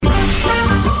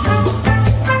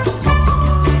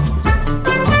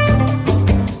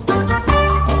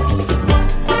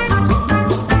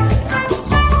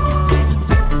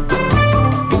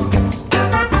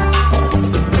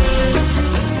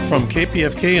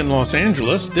KPFK in Los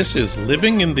Angeles, this is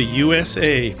Living in the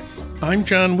USA. I'm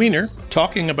John Wiener,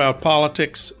 talking about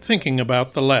politics, thinking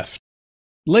about the left.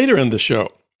 Later in the show,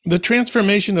 the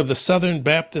transformation of the Southern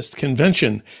Baptist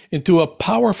Convention into a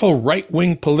powerful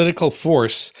right-wing political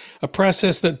force, a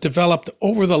process that developed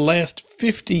over the last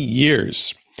 50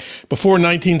 years. Before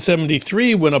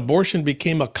 1973, when abortion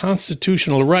became a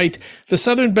constitutional right, the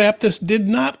Southern Baptists did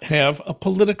not have a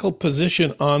political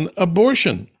position on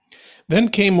abortion. Then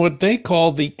came what they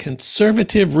call the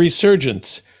conservative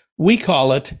resurgence. We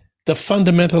call it the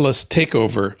fundamentalist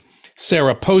takeover.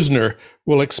 Sarah Posner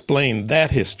will explain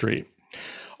that history.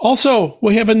 Also,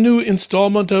 we have a new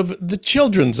installment of The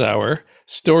Children's Hour,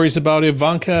 stories about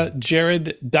Ivanka,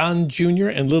 Jared, Don Jr.,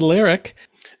 and little Eric.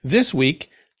 This week,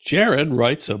 Jared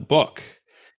writes a book.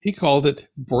 He called it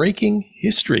Breaking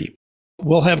History.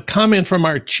 We'll have comment from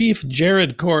our chief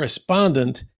Jared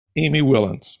correspondent, Amy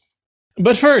Willens.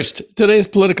 But first, today's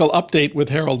political update with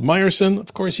Harold Meyerson.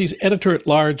 Of course, he's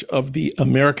editor-at-large of the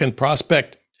American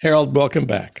Prospect. Harold, welcome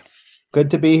back. Good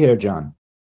to be here, John.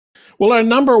 Well, our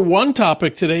number one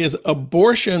topic today is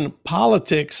abortion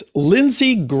politics.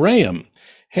 Lindsey Graham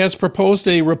has proposed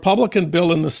a Republican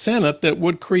bill in the Senate that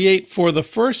would create, for the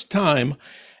first time,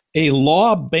 a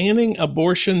law banning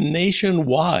abortion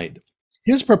nationwide.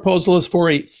 His proposal is for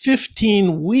a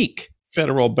 15-week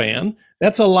federal ban.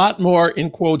 That's a lot more,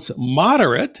 in quotes,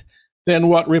 moderate than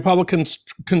what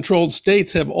Republican-controlled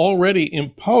states have already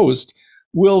imposed.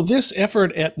 Will this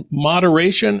effort at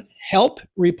moderation help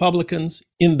Republicans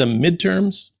in the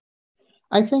midterms?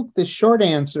 I think the short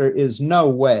answer is no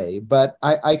way, but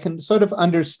I can sort of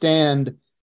understand,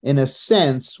 in a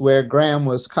sense, where Graham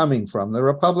was coming from. The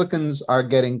Republicans are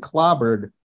getting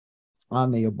clobbered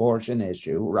on the abortion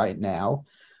issue right now.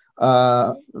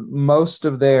 Most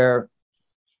of their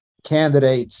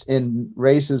candidates in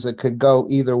races that could go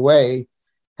either way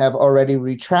have already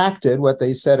retracted what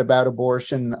they said about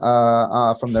abortion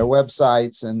from their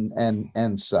websites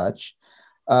and such.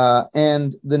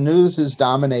 And the news is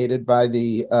dominated by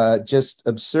the just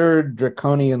absurd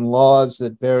draconian laws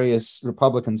that various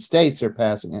Republican states are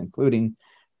passing, including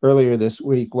earlier this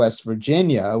week, West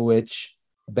Virginia, which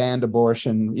banned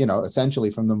abortion, essentially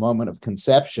from the moment of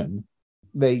conception.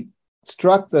 They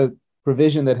struck the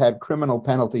provision that had criminal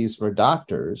penalties for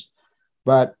doctors,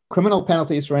 but criminal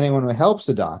penalties for anyone who helps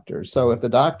a doctor. So if the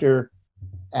doctor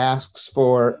asks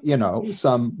for,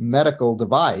 some medical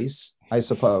device, I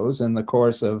suppose, in the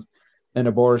course of an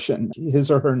abortion,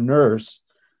 his or her nurse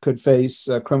could face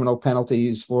criminal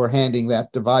penalties for handing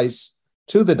that device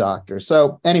to the doctor.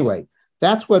 So anyway,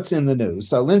 that's what's in the news.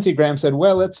 So Lindsey Graham said,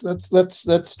 well,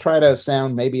 let's try to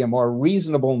sound maybe a more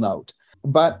reasonable note.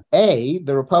 But A,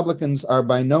 the Republicans are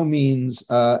by no means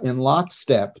in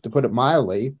lockstep, to put it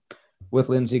mildly, with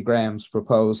Lindsey Graham's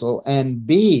proposal. And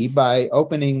B, by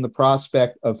opening the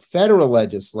prospect of federal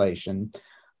legislation,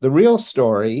 the real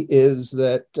story is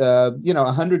that,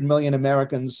 100 million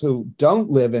Americans who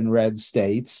don't live in red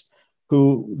states,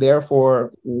 who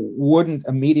therefore wouldn't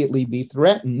immediately be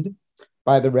threatened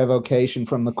by the revocation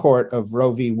from the court of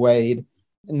Roe v. Wade,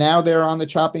 now they're on the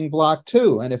chopping block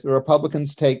too. And if the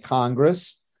Republicans take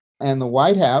Congress and the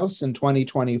White House in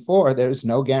 2024, there's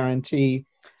no guarantee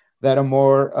that a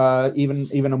more,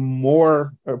 even a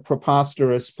more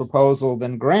preposterous proposal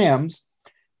than Graham's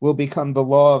will become the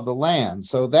law of the land.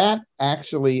 So that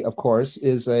actually, of course,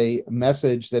 is a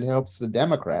message that helps the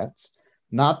Democrats,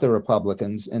 not the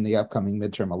Republicans, in the upcoming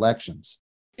midterm elections.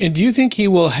 And do you think he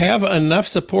will have enough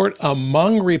support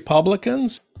among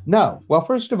Republicans? No. Well,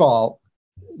 first of all,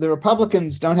 the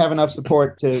Republicans don't have enough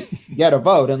support to get a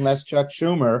vote unless Chuck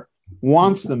Schumer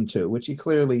wants them to, which he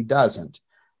clearly doesn't.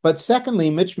 But secondly,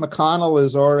 Mitch McConnell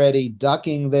is already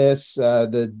ducking this.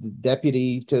 The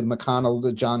deputy to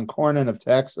McConnell, John Cornyn of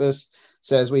Texas,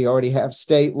 says we already have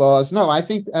state laws. No, I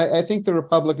think the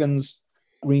Republicans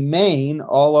remain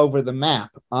all over the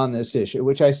map on this issue,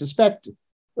 which I suspect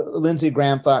Lindsey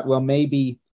Graham thought, well,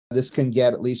 maybe this can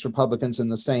get at least Republicans in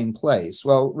the same place.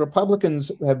 Well,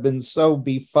 Republicans have been so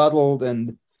befuddled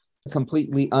and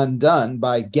completely undone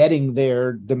by getting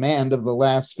their demand of the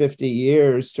last 50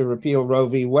 years to repeal Roe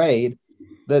v. Wade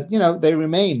that, they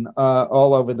remain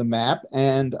all over the map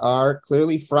and are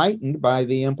clearly frightened by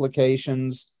the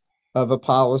implications of a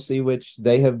policy which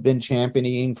they have been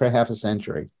championing for half a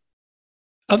century.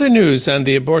 Other news on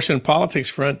the abortion politics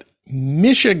front,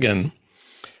 Michigan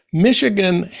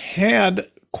had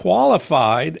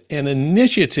qualified an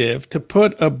initiative to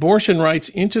put abortion rights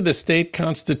into the state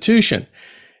constitution.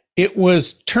 It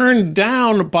was turned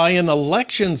down by an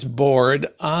elections board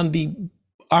on the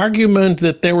argument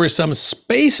that there were some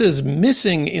spaces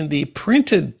missing in the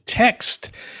printed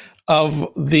text of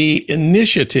the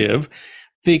initiative.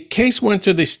 The case went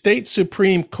to the state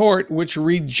Supreme Court, which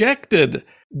rejected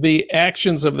the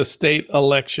actions of the state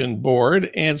election board.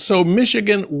 And so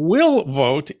Michigan will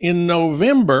vote in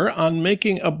November on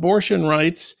making abortion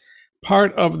rights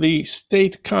part of the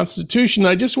state constitution.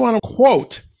 I just want to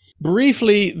quote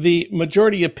briefly the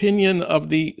majority opinion of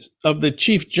the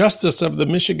Chief Justice of the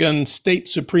Michigan State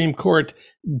Supreme Court,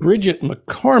 Bridget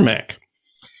McCormack.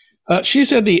 She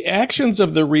said the actions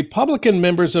of the Republican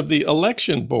members of the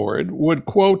election board would,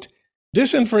 quote,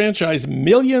 disenfranchise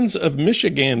millions of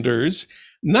Michiganders,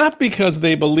 not because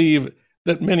they believe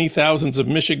that many thousands of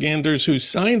Michiganders who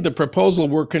signed the proposal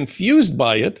were confused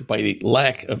by it, by the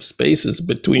lack of spaces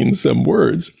between some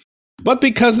words, but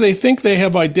because they think they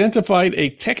have identified a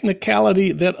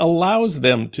technicality that allows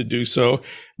them to do so.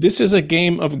 This is a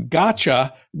game of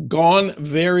gotcha gone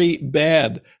very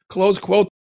bad. Close quote.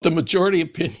 The majority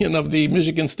opinion of the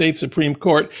Michigan State Supreme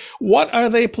Court. What are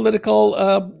the political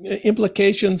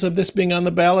implications of this being on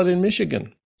the ballot in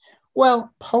Michigan?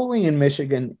 Well, polling in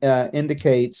Michigan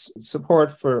indicates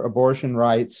support for abortion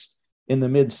rights in the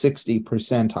mid-60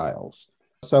 percentiles.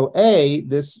 So A,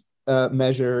 this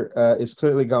measure is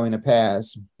clearly going to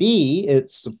pass. B,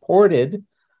 it's supported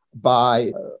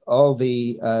by all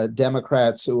the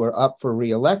Democrats who are up for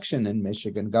re-election in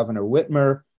Michigan, Governor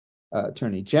Whitmer,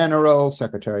 Attorney General,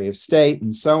 Secretary of State,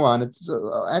 and so on. It's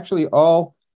actually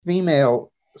all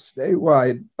female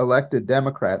statewide elected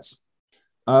Democrats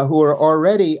who are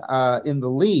already in the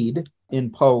lead in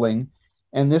polling.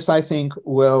 And this, I think,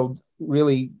 will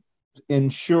really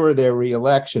ensure their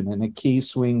reelection in a key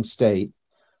swing state.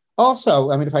 Also,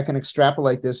 I mean, if I can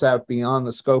extrapolate this out beyond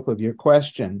the scope of your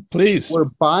question, please. Were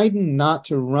Biden not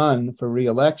to run for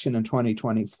reelection in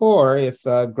 2024, if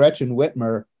Gretchen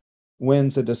Whitmer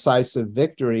wins a decisive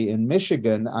victory in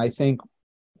Michigan, I think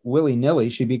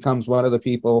willy-nilly she becomes one of the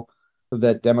people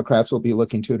that Democrats will be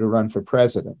looking to run for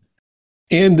president.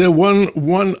 And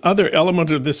one other element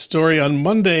of this story, on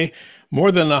Monday,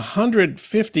 more than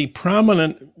 150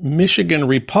 prominent Michigan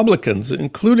Republicans,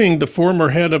 including the former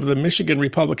head of the Michigan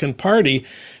Republican Party,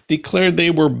 declared they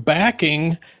were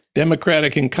backing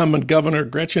Democratic incumbent Governor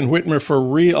Gretchen Whitmer for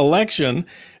re-election,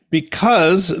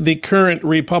 because the current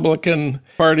Republican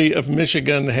Party of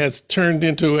Michigan has turned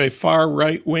into a far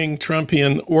right-wing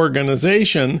Trumpian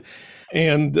organization,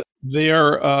 and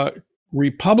their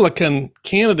Republican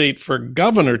candidate for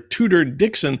governor, Tudor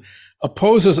Dixon,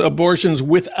 opposes abortions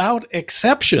without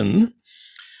exception.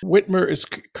 Whitmer is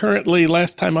currently,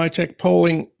 last time I checked,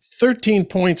 polling 13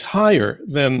 points higher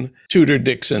than Tudor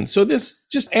Dixon. So this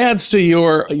just adds to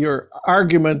your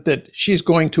argument that she's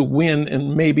going to win,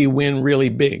 and maybe win really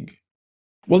big.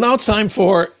 Well, now it's time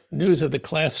for news of the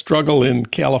class struggle in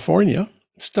California,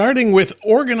 starting with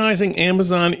organizing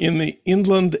Amazon in the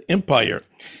Inland Empire.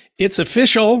 It's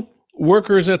official.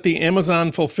 Workers at the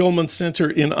Amazon Fulfillment Center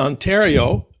in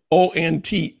Ontario,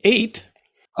 ONT8,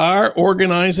 are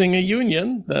organizing a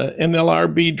union. The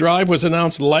NLRB drive was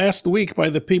announced last week by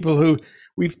the people who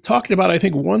we've talked about, I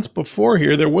think, once before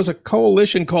here. There was a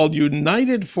coalition called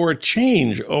United for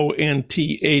Change,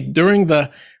 ONT8, during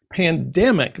the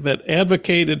pandemic that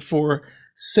advocated for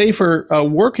safer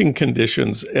working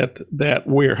conditions at that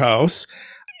warehouse.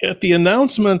 At the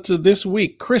announcement this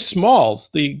week, Chris Smalls,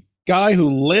 the guy who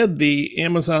led the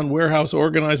Amazon warehouse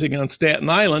organizing on Staten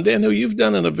Island and who you've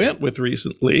done an event with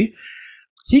recently,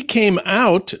 he came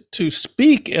out to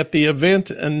speak at the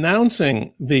event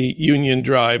announcing the union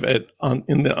drive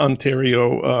in the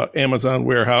Ontario Amazon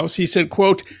warehouse. He said,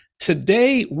 quote,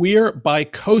 "Today we're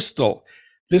bi-coastal.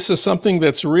 This is something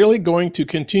that's really going to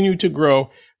continue to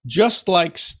grow, just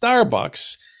like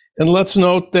Starbucks." And let's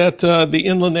note that the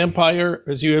Inland Empire,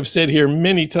 as you have said here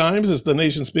many times, is the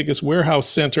nation's biggest warehouse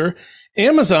center.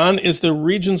 Amazon is the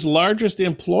region's largest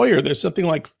employer. There's something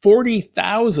like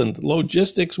 40,000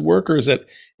 logistics workers at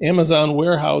Amazon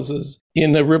warehouses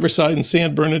in the Riverside and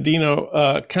San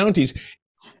Bernardino counties.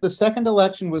 The second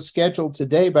election was scheduled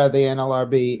today by the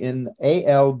NLRB in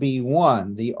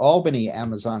ALB1, the Albany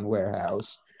Amazon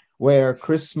warehouse, where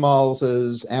Chris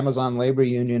Smalls' Amazon Labor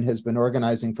Union has been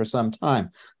organizing for some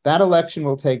time. That election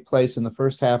will take place in the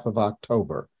first half of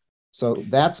October. So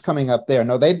that's coming up there.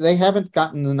 No, they haven't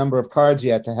gotten the number of cards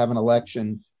yet to have an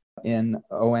election in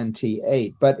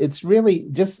ONT8, but it's really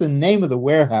just the name of the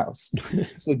warehouse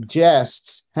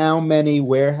suggests how many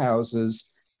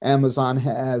warehouses Amazon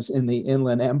has in the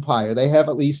Inland Empire. They have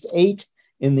at least 8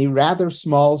 in the rather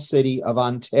small city of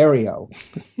Ontario,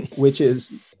 which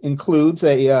includes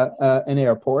an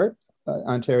airport,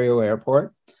 Ontario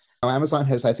Airport. Amazon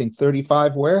has, I think,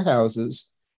 35 warehouses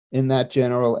in that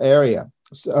general area.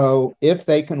 So if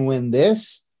they can win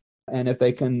this, And if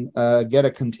they can get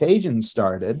a contagion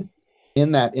started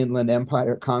in that Inland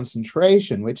Empire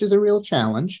concentration, which is a real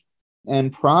challenge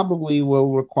and probably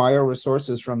will require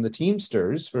resources from the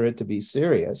Teamsters for it to be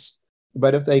serious.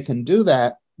 But if they can do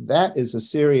that, that is a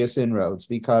serious inroads,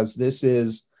 because this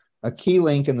is a key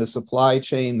link in the supply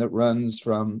chain that runs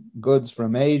from goods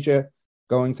from Asia,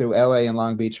 going through LA and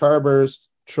Long Beach harbors,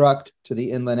 trucked to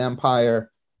the Inland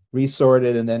Empire,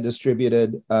 resorted and then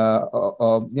distributed,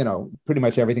 pretty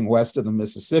much everything west of the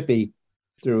Mississippi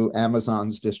through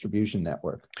Amazon's distribution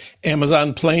network.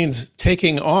 Amazon planes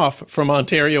taking off from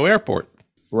Ontario Airport.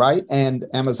 Right, and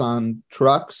Amazon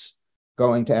trucks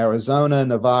going to Arizona,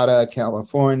 Nevada,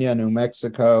 California, New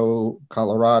Mexico,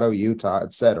 Colorado, Utah,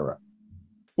 etc.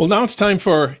 Well, now it's time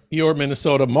for your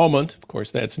Minnesota moment. Of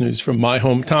course, that's news from my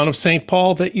hometown of St.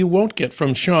 Paul that you won't get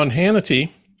from Sean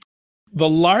Hannity. The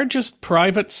largest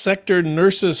private sector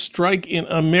nurses' strike in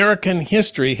American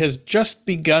history has just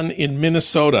begun in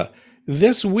Minnesota.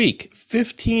 This week,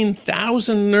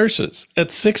 15,000 nurses at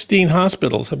 16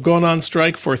 hospitals have gone on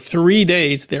strike for 3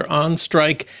 days. They're on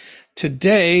strike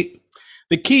today.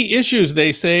 The key issues,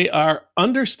 they say, are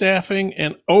understaffing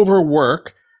and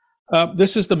overwork.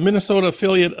 This is the Minnesota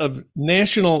affiliate of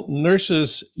National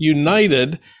Nurses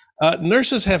United.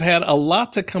 Nurses have had a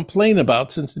lot to complain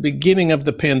about since the beginning of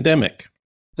the pandemic.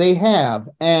 They have,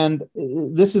 and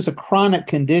this is a chronic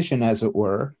condition, as it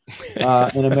were,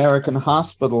 in American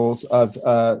hospitals of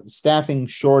staffing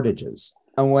shortages.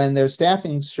 And when there's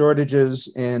staffing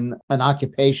shortages in an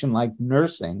occupation like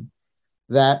nursing,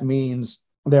 that means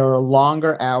there are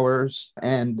longer hours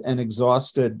and an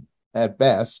exhausted, at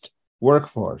best,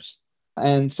 workforce.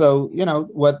 And so,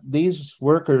 what these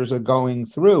workers are going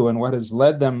through and what has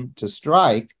led them to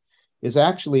strike is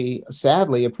actually,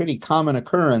 sadly, a pretty common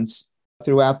occurrence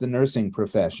throughout the nursing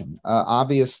profession.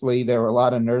 Obviously, there were a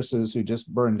lot of nurses who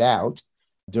just burned out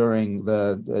during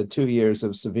the 2 years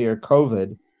of severe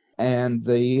COVID, and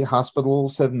the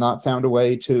hospitals have not found a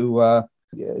way to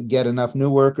get enough new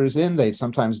workers in.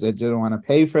 Sometimes they didn't want to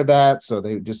pay for that, so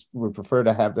they just would prefer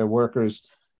to have their workers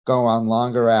go on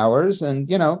longer hours. And,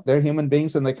 they're human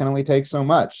beings and they can only take so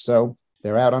much. So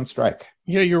they're out on strike.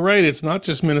 Yeah, you're right. It's not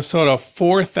just Minnesota.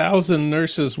 4,000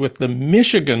 nurses with the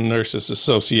Michigan Nurses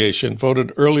Association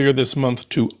voted earlier this month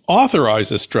to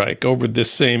authorize a strike over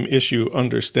this same issue,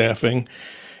 understaffing.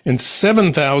 And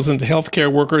 7,000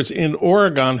 healthcare workers in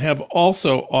Oregon have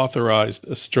also authorized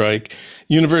a strike.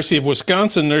 University of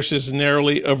Wisconsin nurses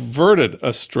narrowly averted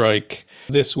a strike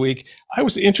this week. I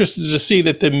was interested to see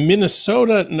that the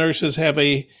Minnesota nurses have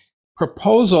a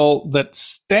proposal that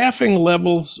staffing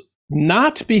levels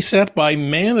not be set by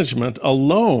management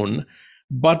alone,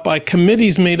 but by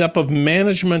committees made up of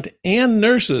management and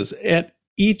nurses at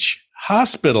each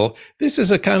hospital. This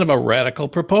is a kind of a radical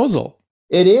proposal.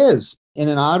 It is. In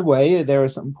an odd way, there are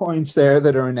some points there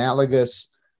that are analogous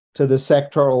to the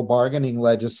sectoral bargaining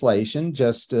legislation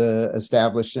just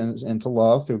established into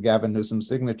law through Gavin Newsom's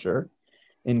signature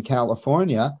in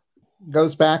California.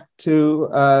 Goes back to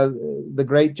the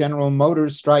great General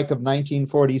Motors strike of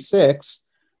 1946,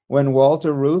 when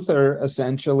Walter Reuther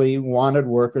essentially wanted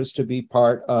workers to be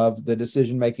part of the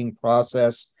decision-making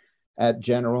process at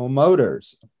General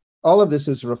Motors. All of this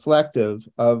is reflective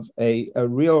of a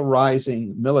real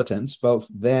rising militance, both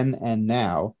then and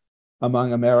now,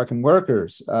 among American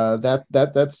workers.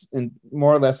 That's in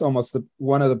more or less almost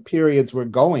one of the periods we're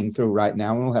going through right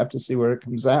now, and we'll have to see where it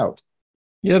comes out.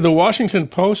 Yeah, the Washington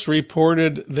Post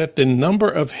reported that the number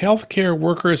of healthcare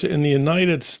workers in the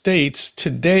United States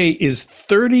today is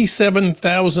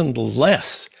 37,000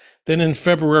 less than in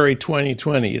February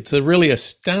 2020. It's a really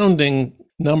astounding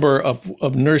number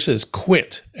of nurses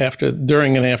quit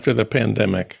during and after the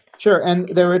pandemic. Sure, and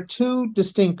there are two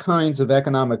distinct kinds of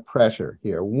economic pressure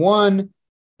here. One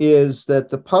is that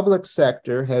the public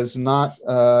sector has not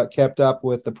kept up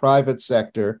with the private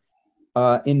sector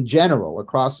in general,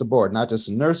 across the board, not just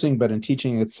in nursing, but in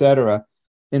teaching, et cetera,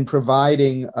 in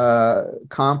providing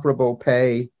comparable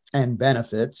pay and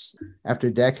benefits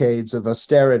after decades of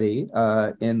austerity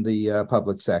in the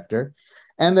public sector.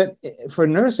 And that for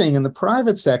nursing in the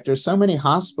private sector, so many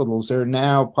hospitals are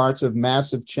now parts of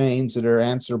massive chains that are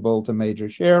answerable to major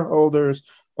shareholders,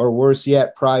 or worse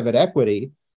yet, private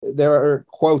equity. There are,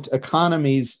 quote,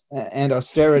 economies and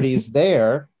austerities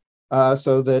there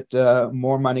so that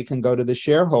more money can go to the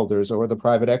shareholders or the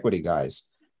private equity guys.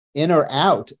 In or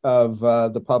out of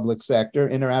the public sector,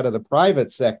 in or out of the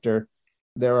private sector,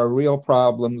 there are real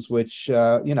problems which,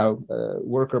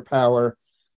 worker power,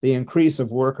 the increase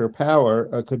of worker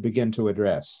power could begin to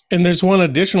address. And there's one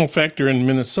additional factor in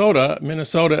Minnesota.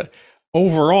 Minnesota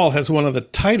overall has one of the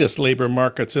tightest labor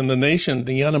markets in the nation.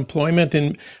 The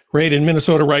unemployment rate in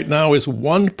Minnesota right now is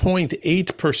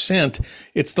 1.8%.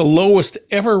 It's the lowest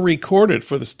ever recorded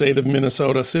for the state of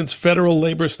Minnesota since federal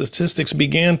labor statistics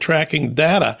began tracking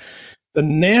data. The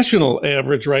national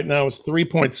average right now is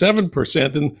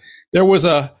 3.7%. And there was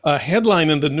a headline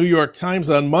in the New York Times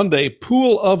on Monday,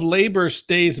 "Pool of labor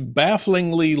stays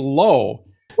bafflingly low."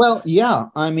 Well, yeah.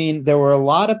 I mean, there were a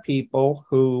lot of people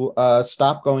who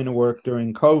stopped going to work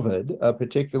during COVID,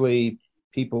 particularly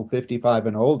people 55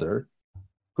 and older,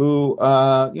 who,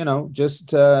 just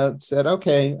said,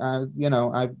 okay,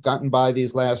 I've gotten by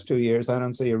these last 2 years. I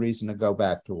don't see a reason to go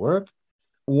back to work.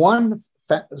 One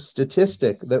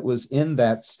statistic that was in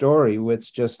that story,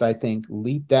 which just, I think,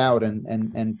 leaped out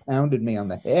and pounded me on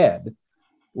the head,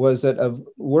 was that of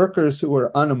workers who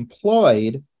were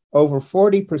unemployed, over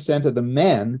 40% of the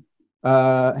men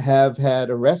have had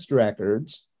arrest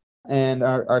records and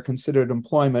are considered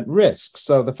employment risks.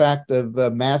 So the fact of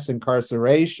mass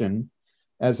incarceration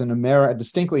as a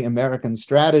distinctly American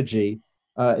strategy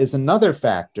is another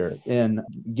factor in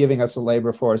giving us a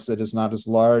labor force that is not as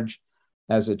large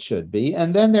as it should be.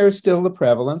 And then there's still the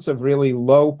prevalence of really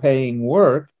low-paying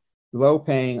work,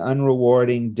 low-paying,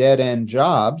 unrewarding, dead-end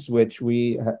jobs, which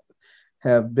we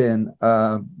have been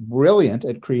brilliant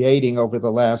at creating over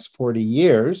the last 40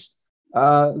 years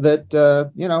that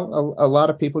a lot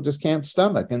of people just can't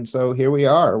stomach. And so here we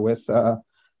are with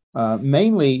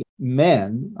mainly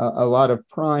men, a lot of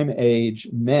prime age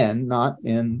men not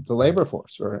in the labor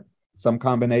force, or some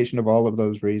combination of all of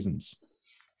those reasons.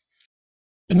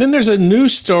 And then there's a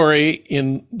news story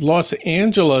in Los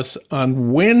Angeles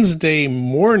on Wednesday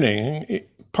morning,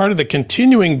 part of the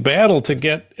continuing battle to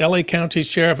get LA County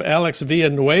Sheriff Alex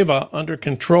Villanueva under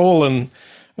control and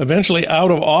eventually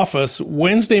out of office.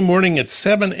 Wednesday morning at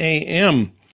 7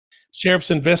 a.m.,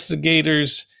 sheriff's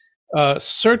investigators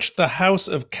searched the house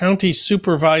of County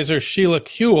Supervisor Sheila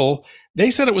Kuehl.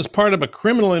 They said it was part of a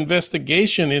criminal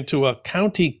investigation into a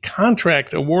county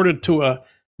contract awarded to a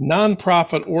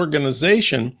nonprofit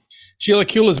organization. Sheila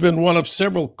Kuehl has been one of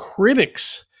several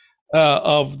critics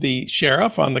of the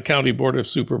sheriff on the County Board of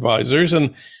Supervisors.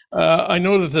 And I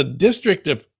know that the district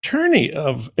attorney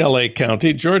of LA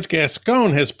County, George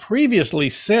Gascon, has previously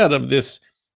said of this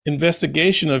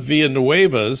investigation of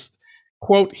Villanueva's,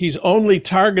 quote, "He's only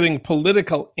targeting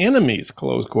political enemies,"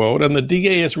 close quote, and the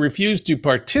DA has refused to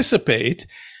participate.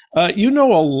 You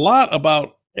know a lot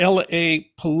about LA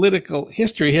political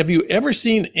history. Have you ever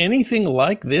seen anything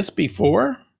like this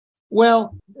before?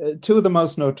 Well, two of the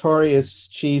most notorious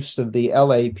chiefs of the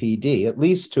LAPD, at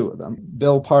least two of them,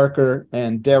 Bill Parker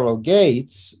and Daryl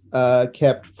Gates,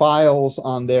 kept files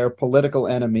on their political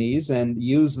enemies and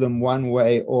used them one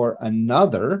way or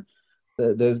another.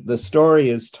 The story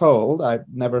is told. I've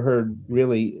never heard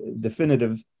really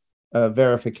definitive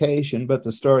verification, but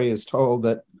the story is told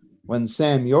that when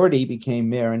Sam Yorty became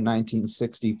mayor in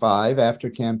 1965, after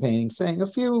campaigning, saying a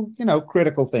few,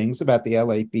 critical things about the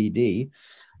LAPD,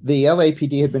 the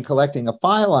LAPD had been collecting a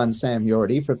file on Sam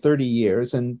Yorty for 30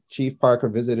 years, and Chief Parker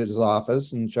visited his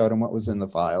office and showed him what was in the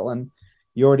file. And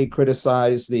Yorty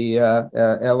criticized the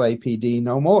LAPD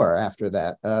no more after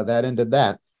that. That ended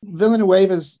that.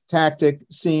 Villanueva's tactic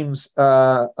seems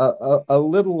a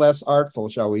little less artful,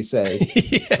 shall we say,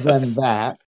 Yes. than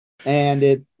that. And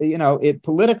it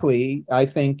politically, I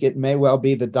think it may well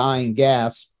be the dying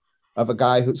gasp of a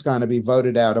guy who's going to be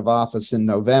voted out of office in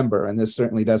November. And this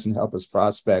certainly doesn't help his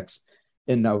prospects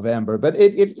in November. But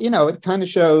it kind of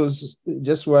shows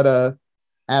just what a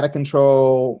out of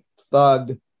control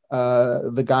thug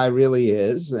the guy really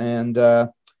is. And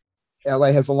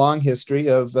LA has a long history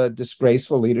of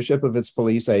disgraceful leadership of its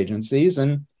police agencies.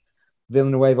 And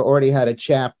Villanueva already had a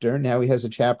chapter. Now he has a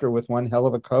chapter with one hell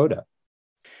of a coda.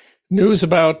 News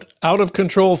about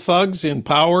out-of-control thugs in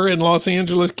power in Los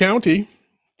Angeles County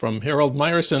from Harold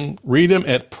Meyerson. Read him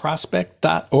at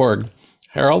prospect.org.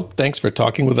 Harold, thanks for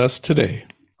talking with us today.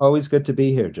 Always good to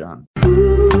be here, John.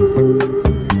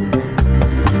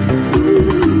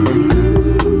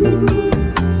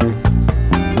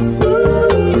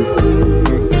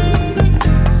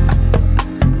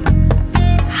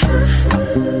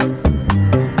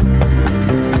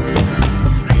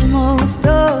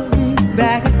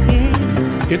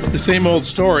 It's the same old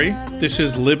story. This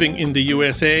is Living in the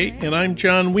USA, and I'm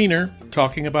John Wiener,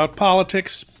 talking about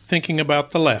politics, thinking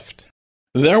about the left.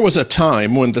 There was a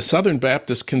time when the Southern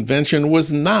Baptist Convention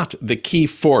was not the key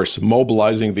force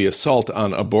mobilizing the assault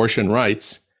on abortion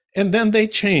rights, and then they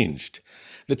changed.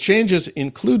 The changes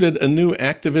included a new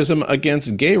activism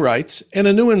against gay rights and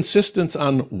a new insistence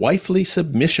on wifely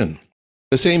submission.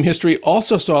 The same history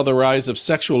also saw the rise of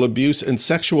sexual abuse and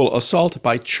sexual assault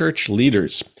by church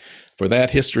leaders. For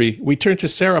that history, we turn to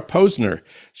Sarah Posner.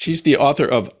 She's the author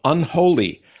of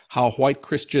Unholy: How White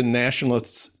Christian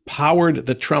Nationalists Powered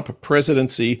the Trump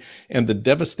Presidency and the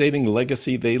Devastating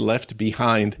Legacy They Left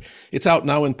Behind. It's out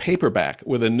now in paperback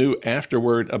with a new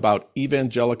afterword about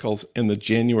evangelicals and the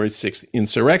January 6th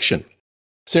insurrection.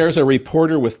 Sarah's a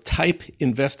reporter with Type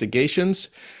Investigations.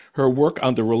 Her work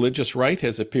on the religious right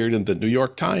has appeared in the New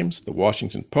York Times, the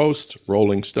Washington Post,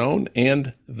 Rolling Stone,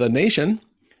 and The Nation.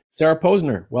 Sarah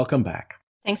Posner, welcome back.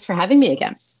 Thanks for having me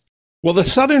again. Well, the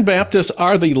Southern Baptists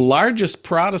are the largest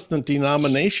Protestant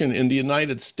denomination in the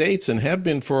United States and have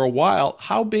been for a while.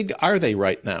 How big are they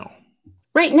right now?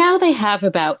 Right now, they have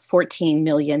about 14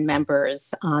 million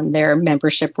members on their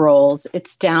membership rolls.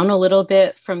 It's down a little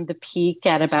bit from the peak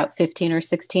at about 15 or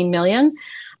 16 million,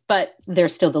 but they're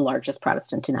still the largest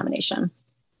Protestant denomination.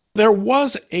 There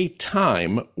was a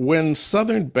time when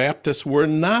Southern Baptists were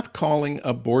not calling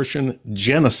abortion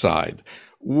genocide,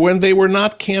 when they were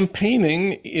not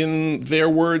campaigning, in their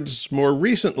words more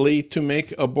recently, to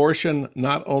make abortion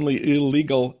not only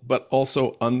illegal, but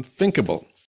also unthinkable.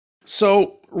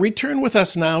 So return with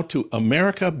us now to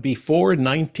America before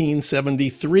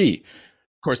 1973.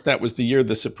 Of course, that was the year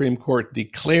the Supreme Court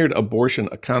declared abortion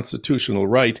a constitutional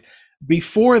right.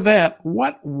 Before that,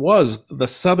 what was the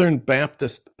Southern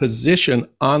Baptist position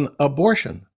on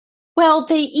abortion? Well,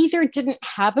 they either didn't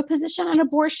have a position on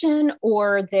abortion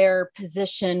or their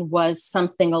position was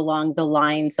something along the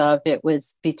lines of it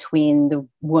was between the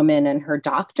woman and her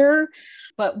doctor.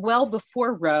 But well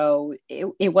before Roe,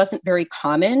 it wasn't very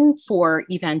common for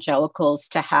evangelicals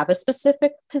to have a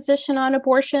specific position on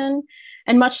abortion.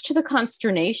 And much to the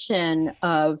consternation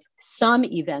of some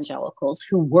evangelicals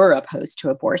who were opposed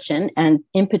to abortion, and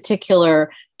in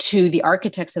particular to the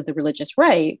architects of the religious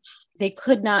right, they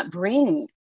could not bring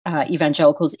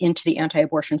evangelicals into the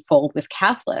anti-abortion fold with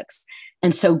Catholics.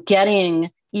 And so getting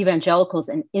evangelicals,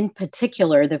 and in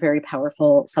particular the very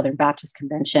powerful Southern Baptist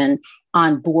Convention,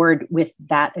 on board with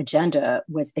that agenda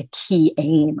was a key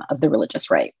aim of the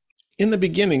religious right. In the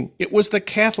beginning, it was the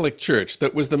Catholic Church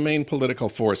that was the main political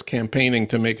force campaigning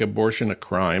to make abortion a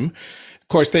crime. Of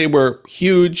course, they were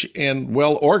huge and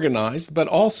well organized, but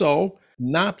also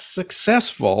not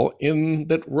successful in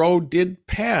that Roe did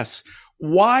pass.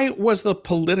 Why was the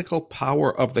political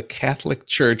power of the Catholic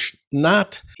Church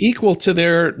not equal to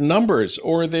their numbers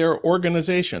or their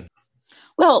organization?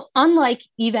 Well, unlike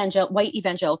white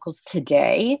evangelicals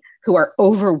today, who are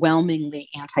overwhelmingly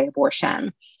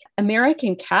anti-abortion,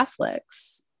 American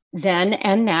Catholics then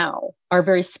and now are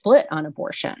very split on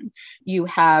abortion. You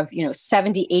have,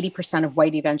 70, 80% of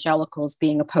white evangelicals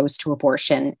being opposed to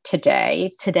abortion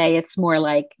today. Today, it's more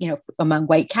like, among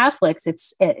white Catholics,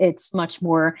 it's much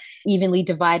more evenly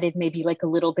divided, maybe like a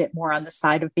little bit more on the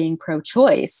side of being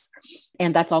pro-choice.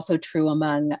 And that's also true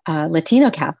among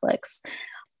Latino Catholics.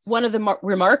 One of the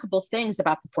remarkable things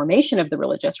about the formation of the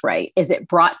religious right is it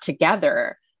brought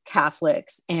together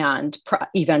Catholics and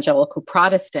evangelical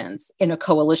Protestants in a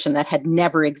coalition that had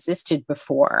never existed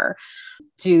before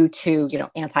due to,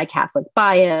 anti-Catholic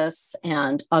bias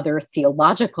and other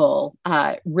theological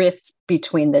rifts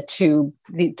between the two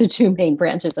main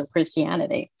branches of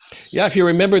Christianity. Yeah, if you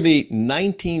remember the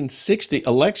 1960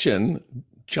 election,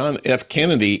 John F.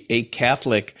 Kennedy, a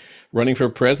Catholic running for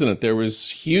president, there was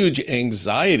huge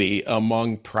anxiety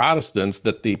among Protestants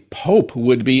that the Pope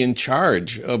would be in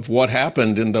charge of what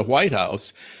happened in the White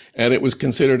House. And it was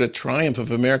considered a triumph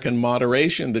of American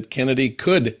moderation that Kennedy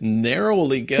could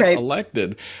narrowly get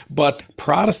elected. But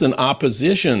Protestant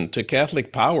opposition to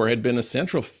Catholic power had been a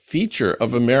central feature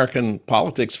of American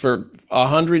politics for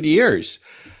 100 years.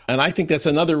 And I think that's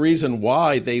another reason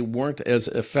why they weren't as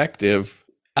effective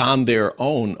on their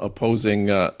own opposing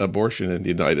abortion in the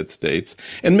United States.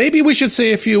 And maybe we should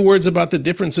say a few words about the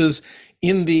differences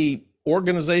in the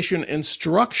organization and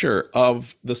structure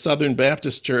of the Southern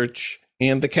Baptist Church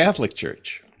and the Catholic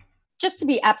Church. Just to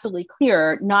be absolutely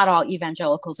clear, not all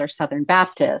evangelicals are Southern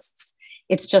Baptists.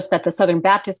 It's just that the Southern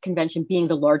Baptist Convention, being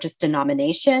the largest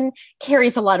denomination,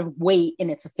 carries a lot of weight in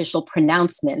its official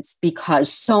pronouncements because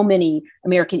so many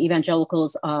American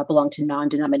evangelicals belong to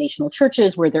non-denominational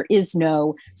churches where there is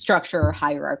no structure or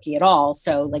hierarchy at all.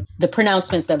 So like the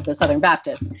pronouncements of the Southern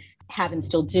Baptists have and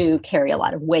still do carry a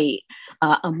lot of weight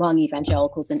among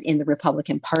evangelicals and in the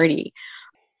Republican Party.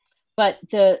 But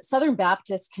the Southern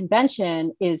Baptist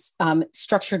Convention is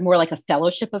structured more like a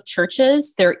fellowship of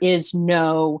churches. There is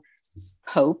no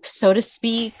pope, so to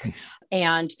speak,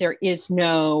 and there is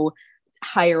no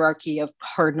hierarchy of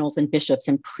cardinals and bishops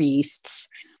and priests.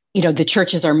 The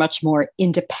churches are much more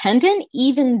independent,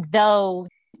 even though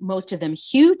most of them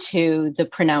hew to the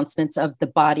pronouncements of the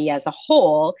body as a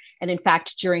whole. And in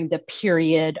fact, during the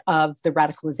period of the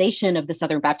radicalization of the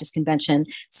Southern Baptist Convention,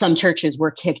 some churches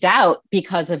were kicked out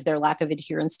because of their lack of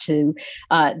adherence to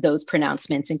those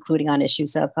pronouncements, including on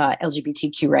issues of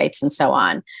LGBTQ rights and so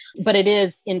on. But it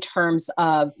is in terms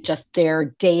of just their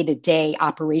day-to-day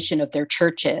operation of their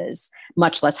churches,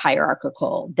 much less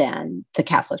hierarchical than the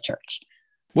Catholic Church.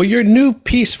 Well, your new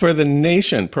piece for The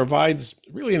Nation provides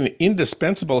really an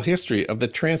indispensable history of the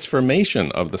transformation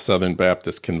of the Southern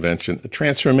Baptist Convention, a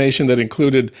transformation that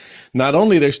included not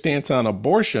only their stance on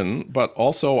abortion, but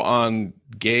also on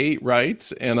gay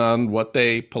rights and on what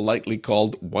they politely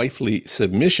called wifely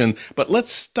submission. But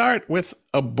let's start with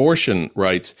abortion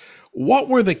rights. What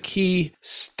were the key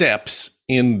steps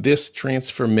in this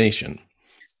transformation?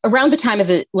 Around the time of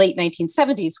the late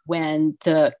 1970s, when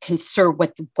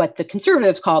what the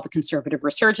conservatives call the conservative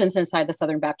resurgence inside the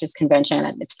Southern Baptist Convention,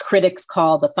 and its critics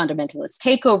call the fundamentalist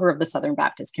takeover of the Southern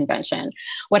Baptist Convention,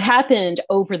 what happened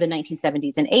over the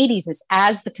 1970s and 80s is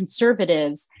as the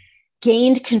conservatives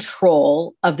gained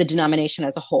control of the denomination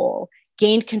as a whole,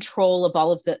 gained control of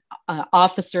all of the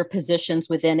officer positions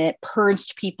within it,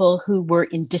 purged people who were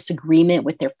in disagreement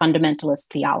with their fundamentalist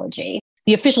theology.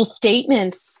 The official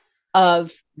statements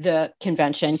of the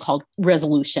convention, called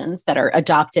resolutions that are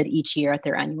adopted each year at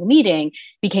their annual meeting,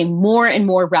 became more and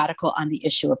more radical on the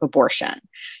issue of abortion.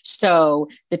 So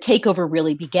the takeover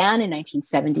really began in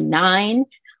 1979.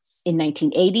 In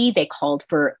 1980, they called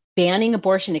for banning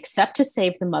abortion except to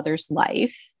save the mother's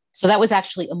life. So that was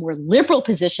actually a more liberal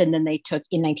position than they took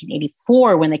in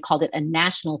 1984 when they called it a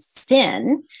national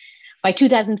sin. By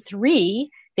 2003,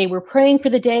 they were praying for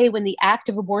the day when the act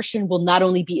of abortion will not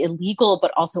only be illegal,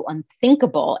 but also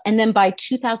unthinkable. And then by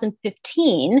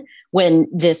 2015, when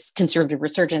this conservative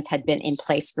resurgence had been in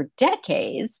place for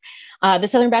decades, the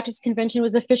Southern Baptist Convention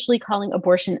was officially calling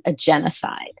abortion a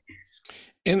genocide.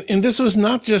 And this was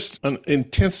not just an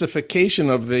intensification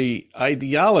of the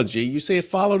ideology. You say it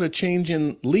followed a change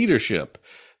in leadership.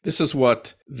 This is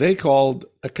what they called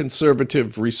a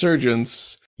conservative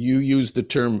resurgence. You used the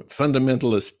term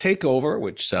fundamentalist takeover,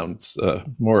 which sounds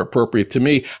more appropriate to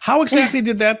me. How exactly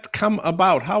did that come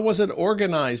about? How was it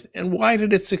organized, and why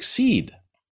did it succeed?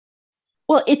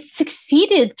 Well, it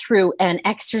succeeded through an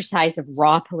exercise of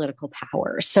raw political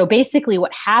power. So basically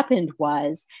what happened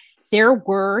was there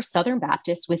were Southern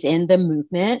Baptists within the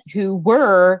movement who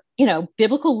were,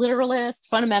 biblical literalists,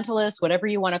 fundamentalists, whatever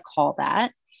you want to call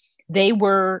that. They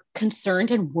were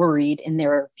concerned and worried in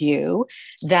their view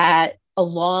that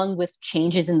along with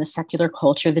changes in the secular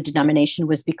culture, the denomination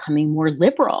was becoming more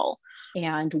liberal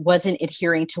and wasn't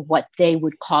adhering to what they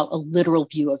would call a literal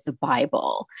view of the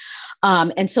Bible.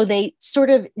 And so they sort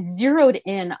of zeroed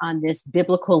in on this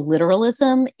biblical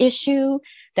literalism issue,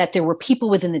 that there were people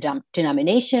within the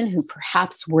denomination who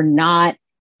perhaps were not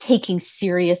taking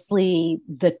seriously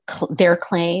their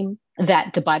claim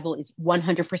that the Bible is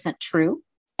 100% true.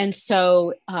 And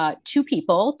so two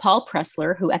people, Paul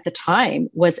Pressler, who at the time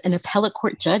was an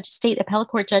state appellate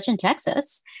court judge in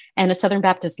Texas, and a Southern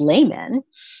Baptist layman,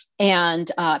 and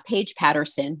Paige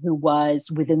Patterson, who was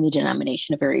within the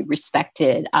denomination a very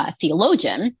respected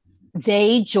theologian,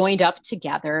 they joined up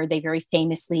together. They very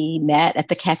famously met at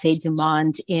the Café du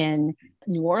Monde in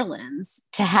New Orleans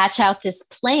to hatch out this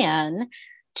plan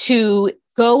to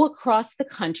go across the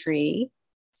country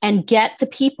and get the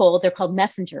people, they're called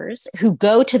messengers, who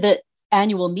go to the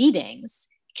annual meetings,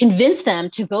 convince them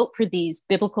to vote for these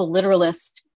biblical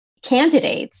literalist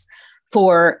candidates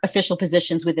for official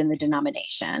positions within the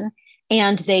denomination.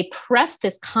 And they press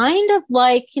this kind of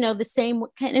like, the same,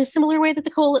 in a similar way that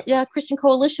the Christian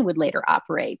Coalition would later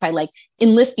operate, by like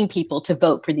enlisting people to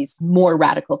vote for these more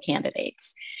radical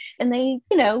candidates. And they,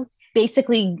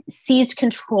 basically seized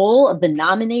control of the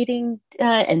nominating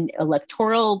and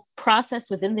electoral process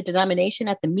within the denomination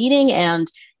at the meeting. And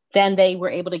then they were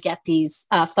able to get these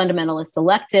fundamentalists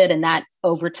elected. And that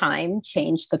over time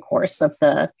changed the course of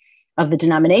the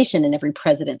denomination. And every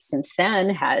president since then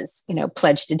has,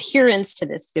 pledged adherence to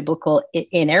this biblical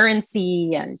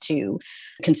inerrancy and to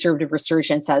conservative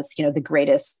resurgence as, the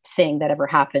greatest thing that ever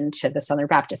happened to the Southern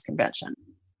Baptist Convention.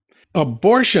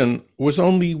 Abortion was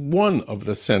only one of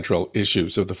the central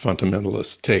issues of the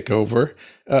fundamentalist takeover.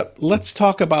 Let's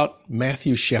talk about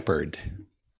Matthew Shepard.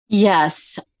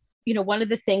 Yes. One of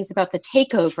the things about the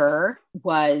takeover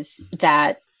was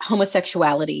that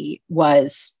homosexuality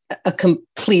was a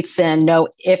complete sin, no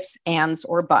ifs, ands,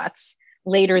 or buts.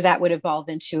 Later, that would evolve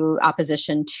into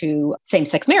opposition to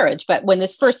same-sex marriage. But when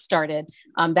this first started,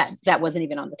 that wasn't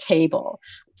even on the table.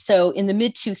 So in the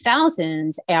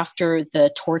mid-2000s, after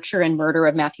the torture and murder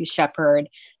of Matthew Shepard,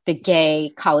 the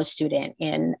gay college student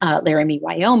in Laramie,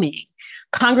 Wyoming,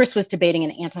 Congress was debating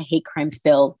an anti-hate crimes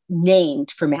bill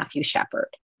named for Matthew Shepard.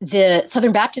 The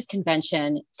Southern Baptist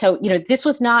Convention, so, this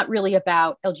was not really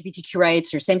about LGBTQ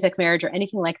rights or same-sex marriage or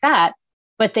anything like that,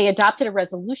 but they adopted a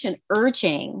resolution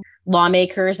urging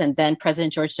lawmakers and then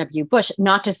President George W. Bush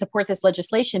not to support this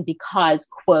legislation because,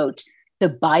 quote, the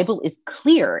Bible is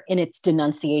clear in its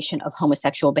denunciation of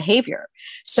homosexual behavior.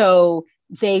 So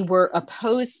they were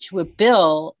opposed to a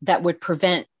bill that would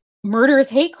prevent murderous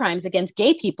hate crimes against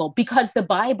gay people because the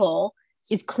Bible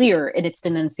is clear in its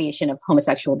denunciation of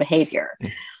homosexual behavior.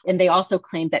 And they also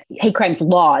claimed that hate crimes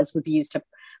laws would be used to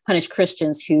punish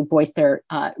Christians who voiced their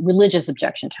religious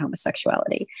objection to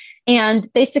homosexuality. And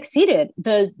they succeeded.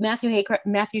 The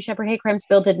Matthew Shepard hate crimes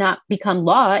bill did not become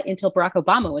law until Barack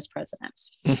Obama was president.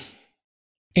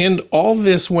 And all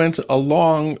this went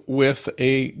along with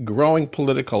a growing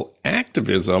political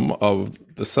activism of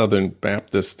the Southern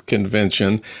Baptist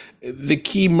Convention. The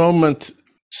key moment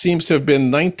seems to have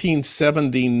been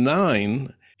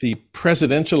 1979. The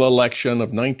presidential election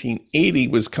of 1980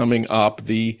 was coming up.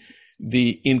 The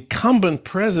incumbent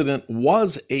president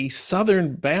was a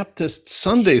Southern Baptist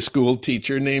Sunday school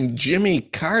teacher named Jimmy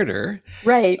Carter.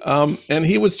 Right. And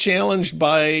he was challenged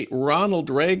by Ronald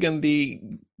Reagan, the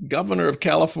governor of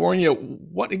California.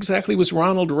 What exactly was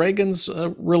Ronald Reagan's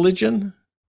religion?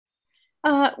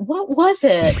 What was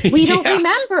it? We don't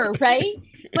remember, right?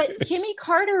 But Jimmy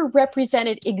Carter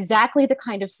represented exactly the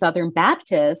kind of Southern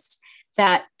Baptist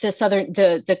that the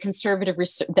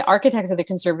architects of the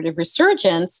conservative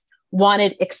resurgence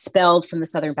wanted expelled from the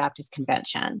Southern Baptist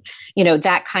Convention.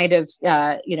 That kind of,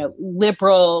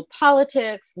 liberal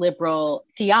politics, liberal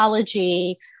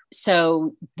theology.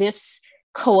 So this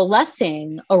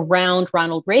coalescing around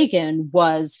Ronald Reagan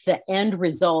was the end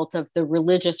result of the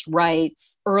religious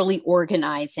right's early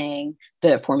organizing,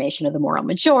 the formation of the moral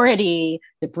majority,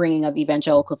 the bringing of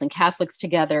evangelicals and Catholics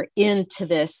together into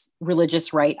this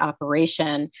religious right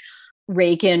operation.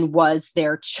 Reagan was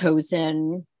their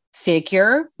chosen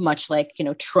figure, much like,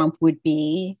 Trump would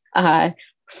be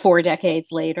 4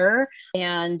 decades later.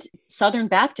 And Southern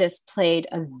Baptists played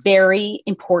a very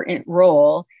important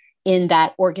role in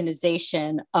that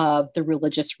organization of the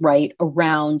religious right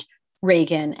around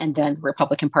Reagan and then the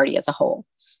Republican Party as a whole.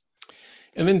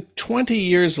 And then 20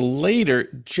 years later,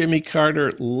 Jimmy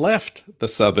Carter left the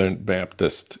Southern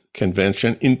Baptist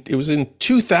Convention. It was in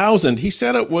 2000. He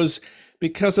said it was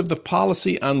because of the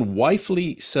policy on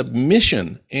wifely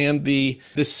submission and the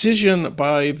decision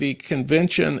by the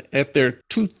convention at their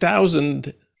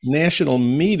 2000 national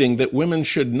meeting that women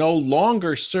should no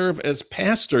longer serve as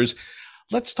pastors.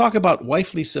 Let's talk about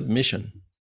wifely submission.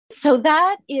 So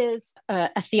that is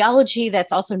a theology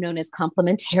that's also known as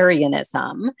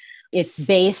complementarianism. It's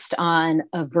based on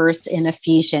a verse in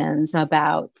Ephesians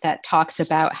that talks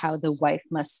about how the wife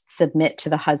must submit to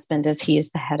the husband as he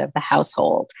is the head of the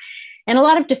husband. And a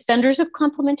lot of defenders of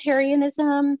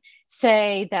complementarianism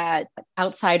say that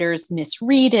outsiders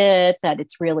misread it, that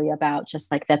it's really about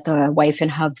just like that the wife and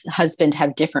husband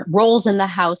have different roles in the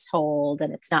household.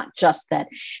 And it's not just that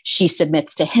she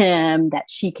submits to him, that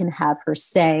she can have her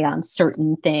say on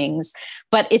certain things.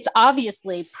 But it's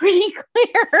obviously pretty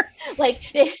clear.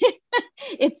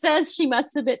 It says she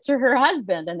must submit to her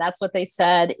husband. And that's what they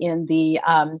said in the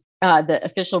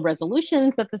official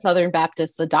resolutions that the Southern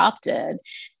Baptists adopted.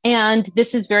 And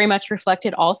this is very much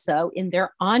reflected also in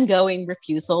their ongoing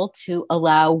refusal to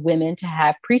allow women to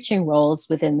have preaching roles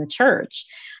within the church.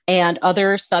 And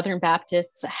other Southern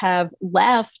Baptists have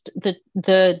left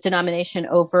the denomination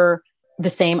over the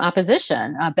same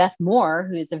opposition. Beth Moore,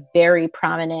 who is a very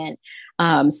prominent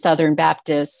Southern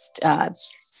Baptist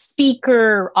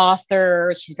speaker,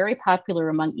 author. She's very popular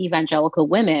among evangelical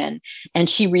women, and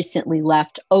she recently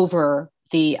left over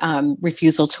the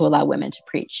refusal to allow women to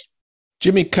preach.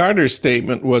 Jimmy Carter's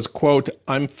statement was, quote,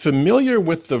 "I'm familiar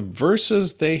with the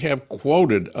verses they have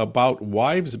quoted about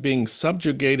wives being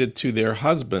subjugated to their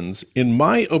husbands. In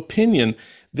my opinion,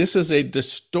 this is a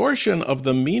distortion of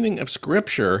the meaning of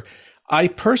Scripture. I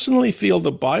personally feel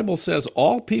the Bible says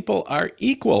all people are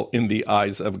equal in the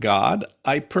eyes of God.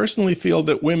 I personally feel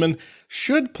that women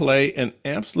should play an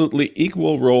absolutely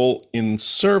equal role in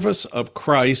service of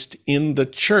Christ in the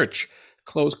church."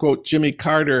 Close quote. Jimmy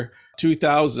Carter,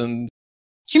 2000.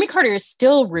 Jimmy Carter is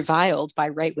still reviled by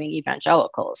right-wing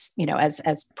evangelicals,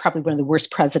 as probably one of the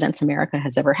worst presidents America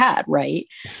has ever had, right?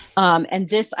 And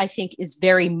this, I think, is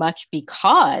very much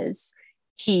because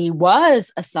he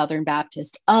was a Southern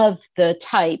Baptist of the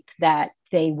type that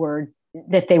they were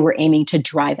aiming to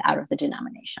drive out of the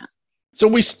denomination. So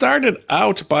we started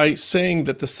out by saying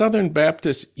that the Southern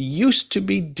Baptists used to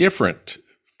be different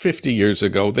 50 years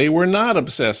ago. They were not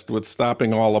obsessed with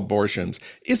stopping all abortions.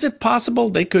 Is it possible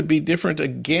they could be different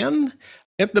again?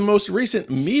 At the most recent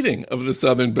meeting of the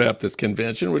Southern Baptist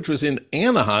Convention, which was in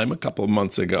Anaheim a couple of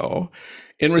months ago,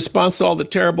 in response to all the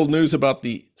terrible news about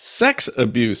the sex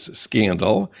abuse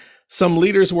scandal, some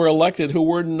leaders were elected who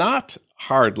were not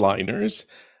hardliners.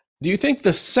 Do you think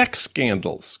the sex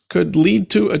scandals could lead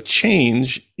to a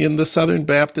change in the Southern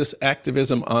Baptist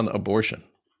activism on abortion?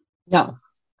 No,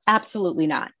 absolutely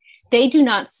not. They do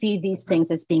not see these things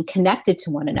as being connected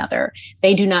to one another.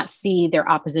 They do not see their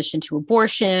opposition to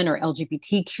abortion or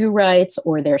LGBTQ rights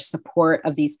or their support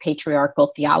of these patriarchal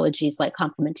theologies like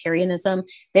complementarianism.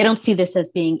 They don't see this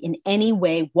as being in any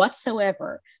way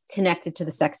whatsoever connected to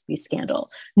the sex abuse scandal,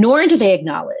 nor do they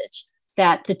acknowledge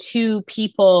that the two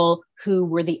people who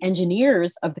were the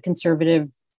engineers of the conservative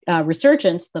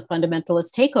resurgence, the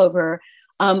fundamentalist takeover,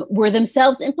 were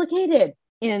themselves implicated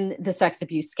in the sex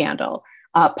abuse scandal.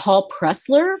 Paul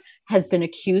Pressler has been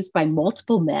accused by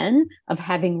multiple men of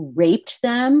having raped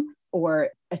them or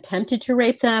attempted to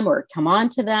rape them or come on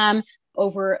to them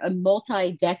over a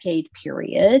multi-decade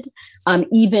period,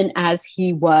 even as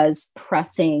he was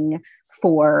pressing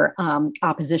for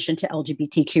opposition to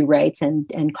LGBTQ rights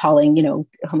and calling,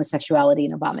 homosexuality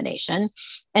an abomination.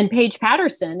 And Paige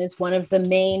Patterson is one of the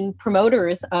main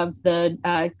promoters of the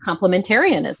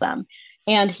complementarianism.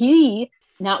 And he,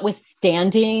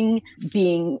 notwithstanding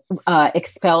being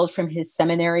expelled from his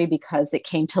seminary because it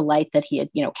came to light that he had,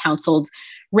 counseled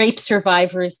rape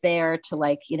survivors there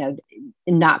to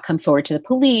not come forward to the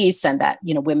police, and that,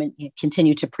 women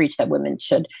continue to preach that women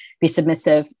should be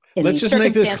submissive. Let's just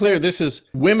make this clear. This is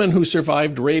women who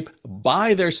survived rape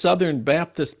by their Southern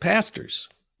Baptist pastors.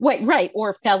 Right.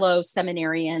 Or fellow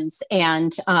seminarians.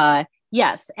 And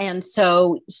yes. And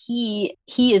so he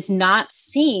is not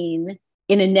seen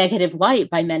in a negative light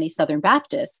by many Southern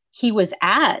Baptists. He was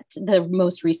at the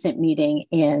most recent meeting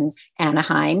in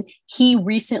Anaheim. He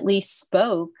recently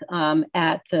spoke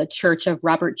at the Church of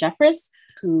Robert Jeffress,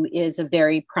 who is a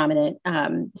very prominent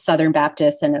Southern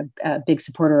Baptist and a big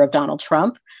supporter of Donald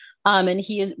Trump. And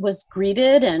he was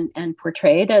greeted and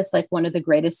portrayed as like one of the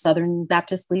greatest Southern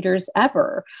Baptist leaders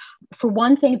ever. For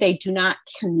one thing, they do not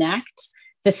connect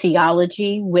the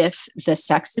theology with the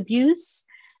sex abuse.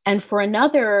 And for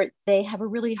another, they have a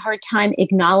really hard time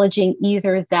acknowledging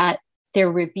either that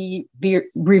their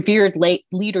revered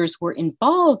leaders were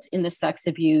involved in the sex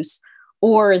abuse,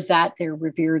 or that their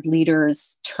revered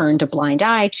leaders turned a blind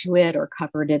eye to it or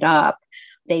covered it up.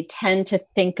 They tend to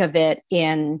think of it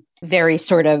in very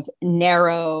sort of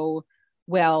narrow,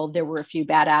 well, there were a few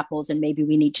bad apples and maybe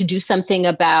we need to do something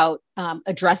about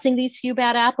addressing these few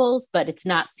bad apples, but it's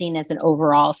not seen as an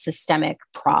overall systemic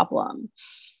problem.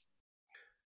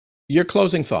 Your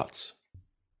closing thoughts.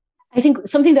 I think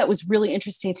something that was really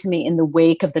interesting to me in the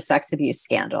wake of the sex abuse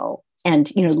scandal,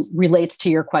 and relates to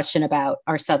your question about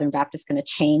are Southern Baptists going to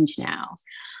change now,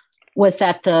 was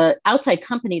that the outside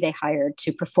company they hired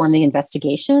to perform the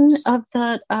investigation of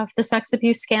the sex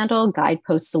abuse scandal,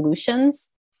 Guidepost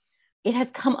Solutions, it has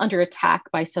come under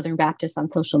attack by Southern Baptists on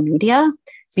social media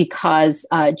because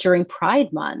during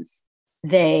Pride Month,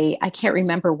 I can't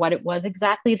remember what it was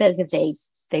exactly that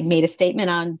they made a statement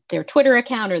on their Twitter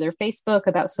account or their Facebook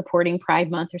about supporting Pride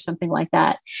Month or something like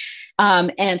that.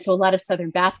 And so a lot of Southern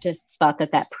Baptists thought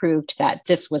that proved that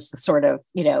this was the sort of,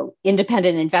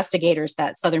 independent investigators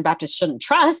that Southern Baptists shouldn't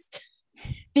trust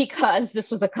because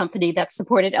this was a company that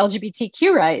supported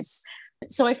LGBTQ rights.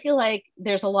 So I feel like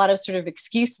there's a lot of sort of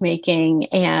excuse making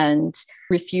and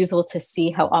refusal to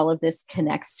see how all of this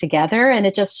connects together. And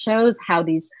it just shows how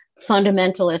these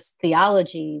fundamentalist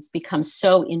theologies become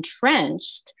so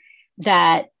entrenched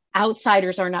that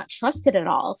outsiders are not trusted at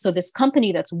all. So this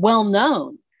company that's well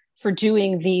known for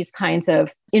doing these kinds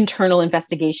of internal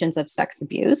investigations of sex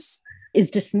abuse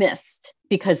is dismissed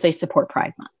because they support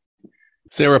Pride Month.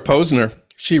 Sarah Posner,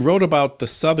 she wrote about the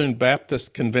Southern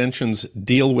Baptist Convention's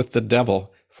Deal with the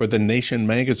Devil for The Nation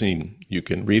magazine. You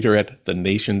can read her at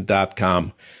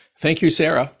thenation.com. Thank you,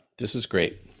 Sarah. This was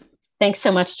great. Thanks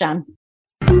so much, John.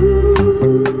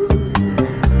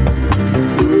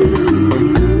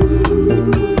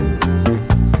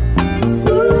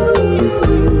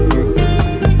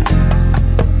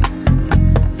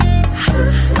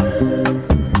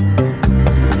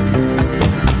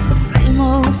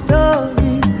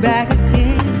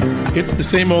 It's the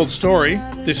same old story.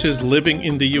 This is Living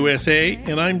in the USA,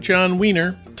 and I'm John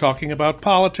Wiener, talking about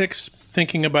politics,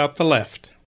 thinking about the left.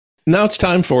 Now it's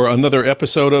time for another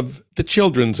episode of The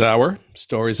Children's Hour.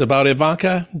 Stories about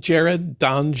Ivanka, Jared,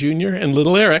 Don Jr., and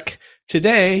little Eric.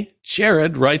 Today,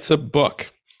 Jared writes a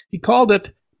book. He called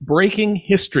it Breaking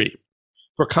History.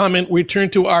 For comment, we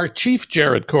turn to our chief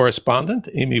Jared correspondent,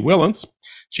 Amy Willens.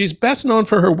 She's best known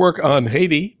for her work on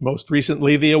Haiti, most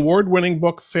recently the award-winning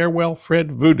book Farewell,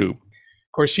 Fred Voodoo.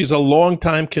 Of course, she's a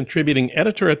longtime contributing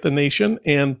editor at The Nation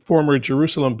and former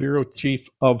Jerusalem bureau chief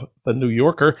of The New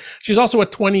Yorker. She's also a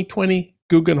 2020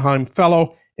 Guggenheim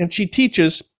Fellow, and she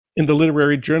teaches in the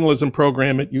literary journalism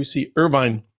program at UC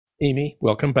Irvine. Amy,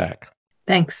 welcome back.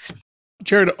 Thanks.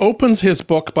 Jared opens his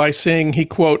book by saying he,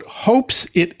 quote, hopes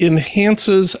it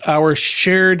enhances our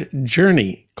shared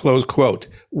journey, close quote.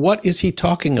 What is he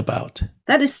talking about?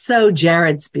 That is so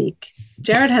Jared speak.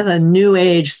 Jared has a new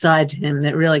age side to him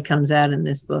that really comes out in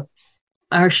this book.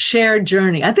 Our shared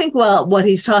journey. I think, well, what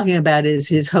he's talking about is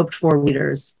his hoped for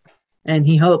readers. And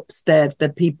he hopes that the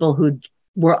people who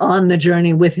were on the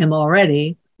journey with him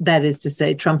already, that is to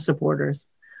say, Trump supporters,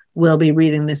 will be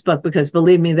reading this book, because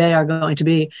believe me, they are going to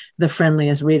be the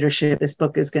friendliest readership this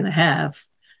book is going to have.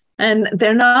 And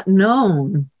they're not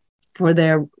known for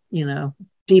their,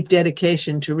 deep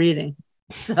dedication to reading.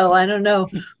 So I don't know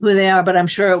who they are, but I'm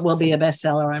sure it will be a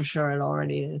bestseller. I'm sure it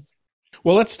already is.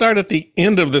 Well, let's start at the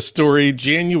end of the story,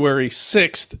 January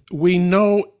 6th. We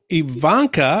know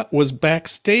Ivanka was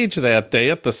backstage that day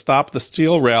at the Stop the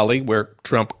Steal rally where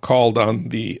Trump called on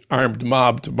the armed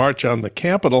mob to march on the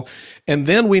Capitol. And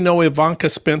then we know Ivanka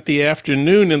spent the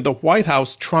afternoon in the White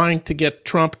House trying to get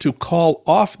Trump to call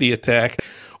off the attack.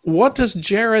 What does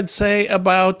Jared say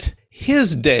about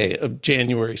his day of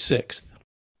January 6th?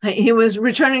 He was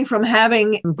returning from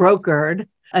having brokered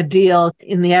a deal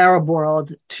in the Arab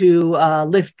world to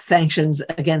lift sanctions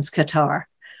against Qatar.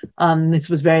 This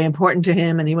was very important to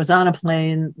him, and he was on a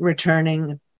plane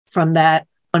returning from that,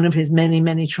 one of his many,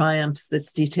 many triumphs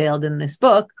that's detailed in this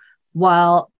book,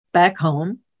 while back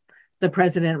home, the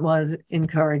president was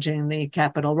encouraging the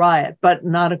Capitol riot, but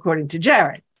not according to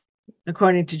Jared.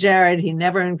 According to Jared, he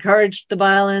never encouraged the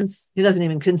violence. He doesn't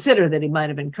even consider that he might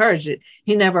have encouraged it.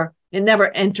 It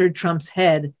never entered Trump's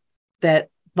head that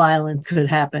violence could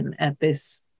happen at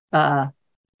this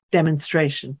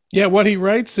demonstration. Yeah, what he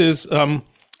writes is,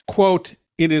 quote,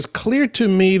 it is clear to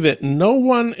me that no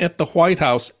one at the White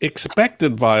House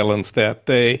expected violence that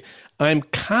day. I'm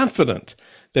confident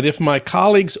that if my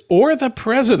colleagues or the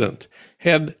president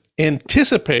had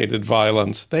anticipated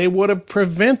violence, they would have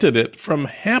prevented it from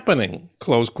happening,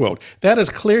 close quote. That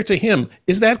is clear to him.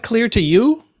 Is that clear to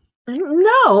you?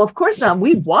 No, of course not.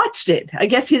 We watched it. I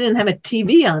guess he didn't have a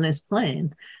TV on his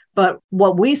plane. But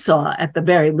what we saw, at the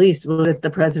very least, was that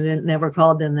the president never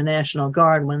called in the National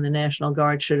Guard when the National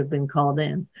Guard should have been called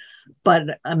in.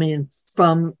 But, I mean,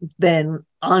 from then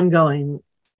ongoing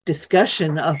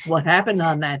discussion of what happened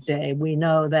on that day, we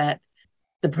know that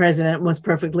the president was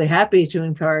perfectly happy to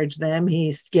encourage them.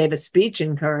 He gave a speech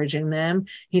encouraging them.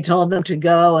 He told them to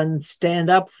go and stand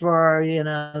up for,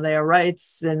 their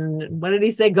rights. And what did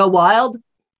he say? Go wild?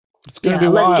 It's going to be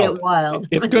wild. Let's get wild.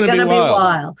 It's going to be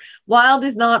wild. Wild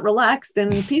is not relaxed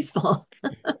and peaceful,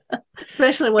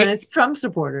 especially when it's Trump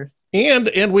supporters.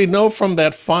 And we know from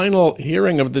that final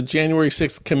hearing of the January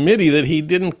 6th committee that he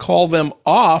didn't call them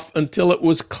off until it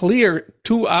was clear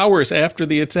 2 hours after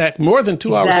the attack, more than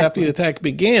 2 hours after the attack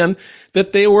began,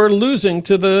 that they were losing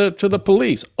to the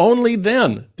police. Only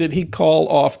then did he call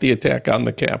off the attack on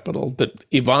the Capitol that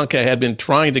Ivanka had been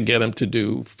trying to get him to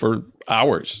do for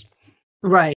hours.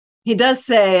 Right. He does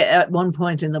say at one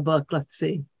point in the book, let's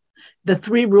see, the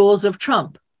 3 rules of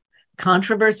Trump.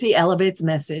 Controversy elevates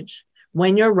message.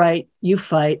 When you're right, you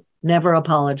fight, never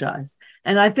apologize.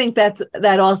 And I think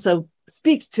that also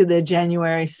speaks to the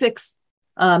January 6th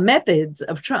methods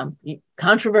of Trump.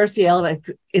 Controversy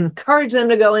elevates, encourage them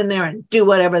to go in there and do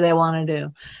whatever they want to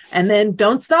do. And then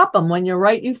don't stop them. When you're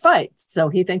right, you fight. So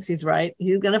he thinks he's right.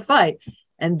 He's going to fight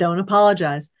and don't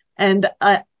apologize. And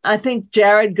I think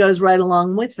Jared goes right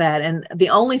along with that. And the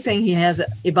only thing he has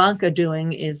Ivanka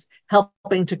doing is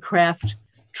helping to craft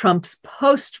Trump's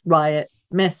post-riot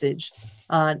message.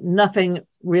 Nothing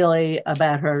really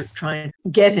about her trying to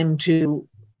get him to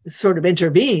sort of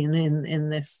intervene in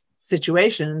this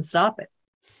situation and stop it.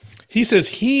 He says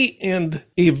he and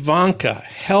Ivanka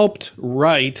helped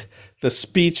write the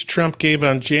speech Trump gave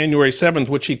on January 7th,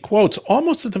 which he quotes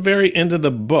almost at the very end of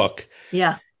the book.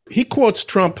 Yeah. He quotes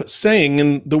Trump saying,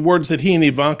 in the words that he and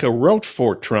Ivanka wrote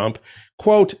for Trump,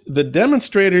 quote, the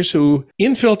demonstrators who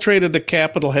infiltrated the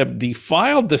Capitol have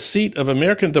defiled the seat of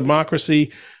American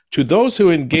democracy. To those who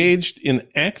engaged in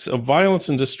acts of violence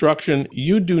and destruction,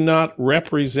 you do not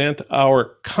represent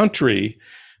our country.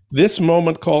 This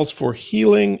moment calls for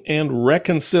healing and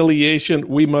reconciliation.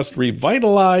 We must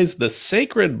revitalize the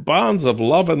sacred bonds of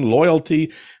love and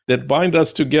loyalty that bind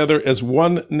us together as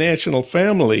one national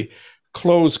family.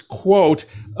 Close quote.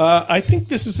 I think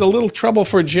this is a little trouble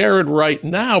for Jared right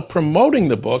now promoting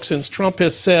the book, since Trump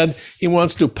has said he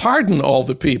wants to pardon all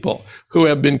the people who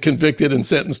have been convicted and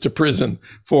sentenced to prison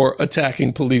for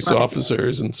attacking police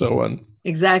officers and so on.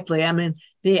 Exactly. I mean,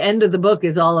 the end of the book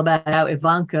is all about how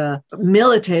Ivanka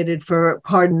militated for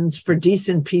pardons for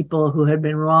decent people who had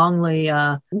been wrongly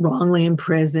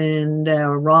imprisoned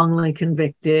or wrongly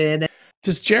convicted.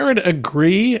 Does Jared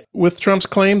agree with Trump's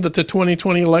claim that the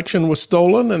 2020 election was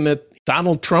stolen and that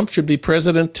Donald Trump should be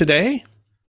president today?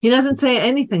 He doesn't say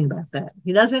anything about that.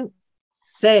 He doesn't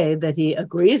say that he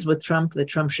agrees with Trump, that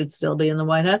Trump should still be in the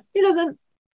White House. He doesn't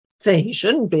say he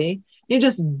shouldn't be. He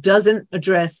just doesn't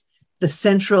address the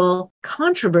central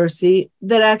controversy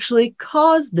that actually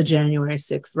caused the January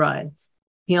 6th riots.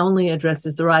 He only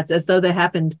addresses the riots as though they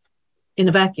happened in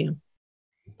a vacuum.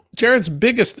 Jared's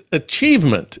biggest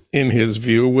achievement, in his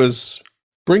view, was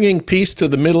bringing peace to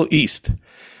the Middle East.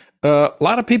 A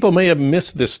lot of people may have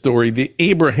missed this story, the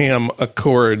Abraham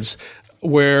Accords,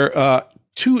 where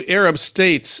two Arab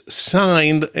states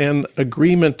signed an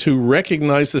agreement to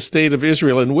recognize the state of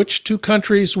Israel. And which two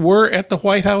countries were at the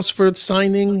White House for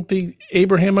signing the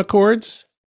Abraham Accords?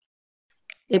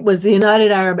 It was the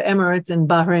United Arab Emirates and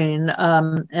Bahrain,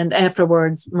 and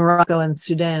afterwards Morocco and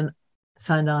Sudan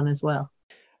signed on as well.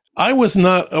 I was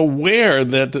not aware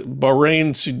that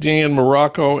Bahrain, Sudan,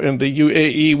 Morocco, and the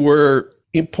UAE were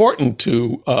important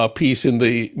to peace in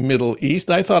the Middle East.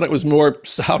 I thought it was more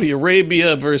Saudi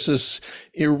Arabia versus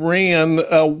Iran.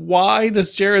 Why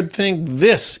does Jared think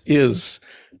this is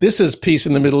peace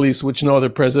in the Middle East, which no other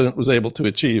president was able to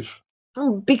achieve?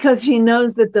 Because he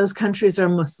knows that those countries are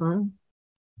Muslim.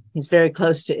 He's very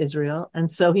close to Israel. And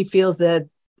so he feels that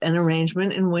an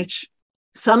arrangement in which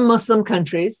some Muslim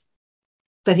countries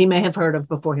that he may have heard of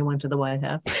before he went to the White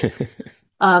House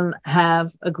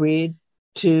have agreed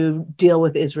to deal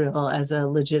with Israel as a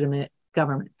legitimate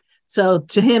government. So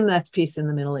to him, that's peace in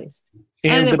the Middle East.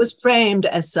 And it was framed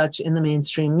as such in the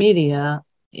mainstream media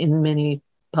in many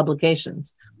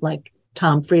publications, like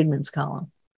Tom Friedman's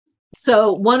column.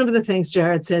 So one of the things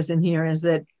Jared says in here is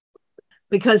that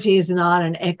because he is not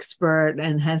an expert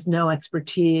and has no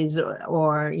expertise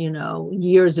or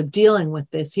years of dealing with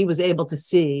this, he was able to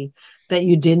see that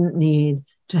you didn't need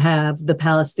to have the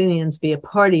Palestinians be a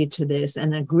party to this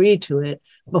and agree to it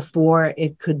before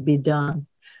it could be done.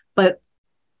 But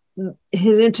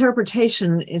his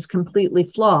interpretation is completely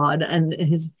flawed, and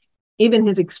even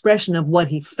his expression of what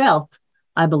he felt,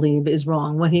 I believe, is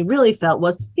wrong. What he really felt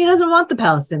was he doesn't want the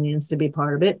Palestinians to be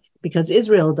part of it because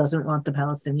Israel doesn't want the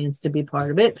Palestinians to be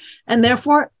part of it. And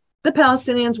therefore, the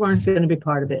Palestinians weren't going to be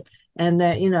part of it. And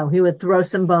that, he would throw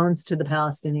some bones to the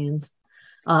Palestinians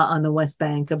on the West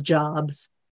Bank of job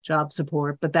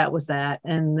support, but that was that.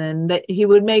 And then he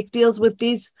would make deals with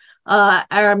these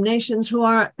Arab nations who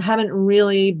haven't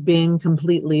really been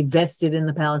completely vested in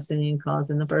the Palestinian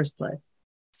cause in the first place.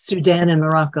 Sudan and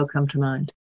Morocco come to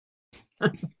mind.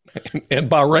 And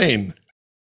Bahrain.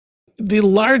 The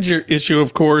larger issue,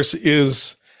 of course,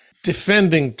 is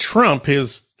defending Trump,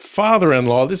 his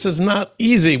father-in-law. This is not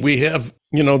easy. We have,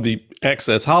 the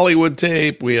Access Hollywood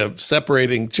tape. We have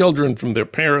separating children from their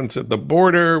parents at the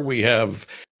border. We have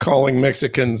calling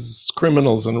Mexicans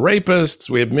criminals and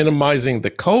rapists. We have minimizing the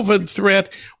COVID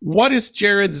threat. What is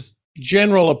Jared's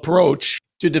general approach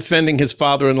to defending his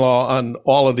father-in-law on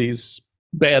all of these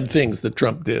bad things that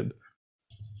Trump did?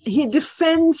 He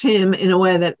defends him in a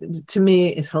way that, to me,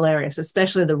 is hilarious,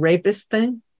 especially the rapist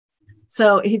thing.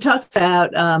 So he talks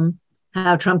about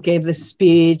how Trump gave this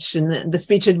speech, and the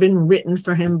speech had been written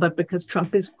for him, but because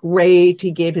Trump is great,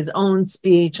 he gave his own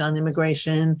speech on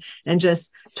immigration and just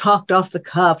talked off the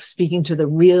cuff, speaking to the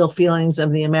real feelings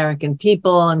of the American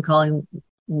people and calling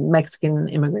Mexican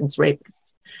immigrants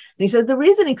rapists. And he said the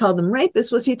reason he called them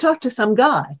rapists was he talked to some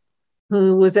guy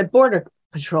who was a border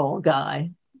patrol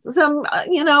guy, some,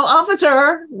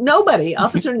 officer nobody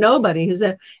who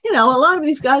said, a lot of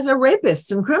these guys are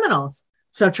rapists and criminals.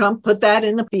 So Trump put that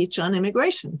in the speech on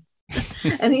immigration.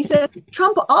 And he said,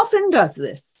 Trump often does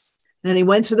this. Then he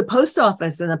went to the post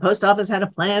office, and the post office had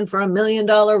a plan for $1 million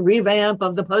revamp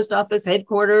of the post office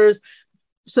headquarters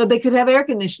so they could have air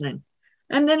conditioning.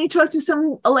 And then he talked to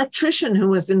some electrician who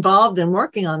was involved in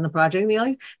working on the project. And they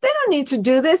don't need to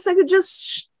do this. They could just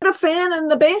shut a fan in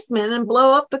the basement and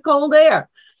blow up the cold air.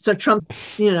 So Trump,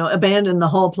 abandoned the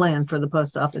whole plan for the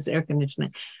post office air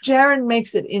conditioning. Jared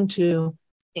makes it into,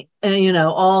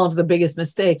 all of the biggest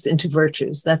mistakes into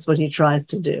virtues. That's what he tries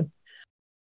to do.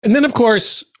 And then, of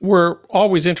course, we're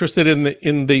always interested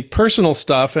in the personal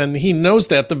stuff, and he knows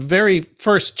that. The very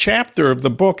first chapter of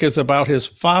the book is about his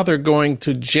father going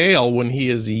to jail when he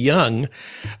is young.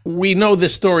 We know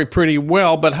this story pretty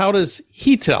well, but how does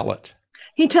he tell it?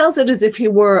 He tells it as if he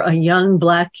were a young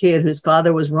Black kid whose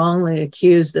father was wrongly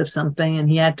accused of something, and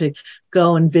he had to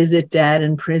go and visit Dad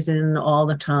in prison all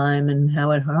the time, and how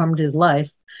it harmed his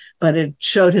life. But it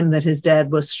showed him that his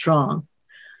dad was strong.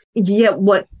 Yet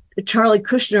what Charlie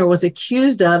Kushner was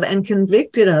accused of and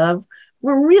convicted of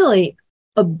were really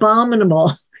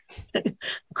abominable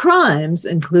crimes,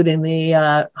 including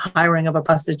the hiring of a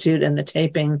prostitute and the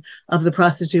taping of the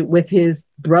prostitute with his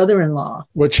brother-in-law.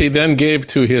 Which he then gave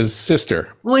to his sister.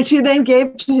 Which he then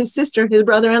gave to his sister, his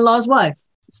brother-in-law's wife,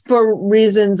 for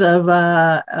reasons of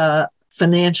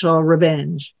financial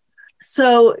revenge.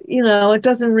 So, it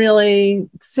doesn't really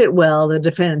sit well, the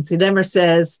defense. He never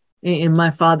says, my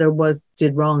father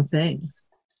did wrong things.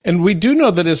 And we do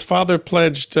know that his father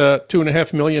pledged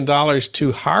 $2.5 million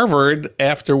to Harvard,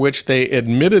 after which they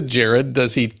admitted Jared.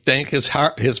 Does he thank his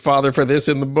father for this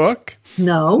in the book?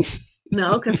 No,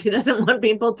 because he doesn't want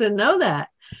people to know that.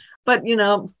 But,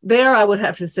 there I would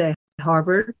have to say,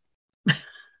 Harvard,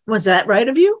 was that right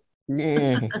of you?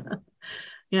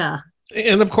 Yeah.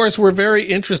 And of course, we're very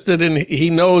interested he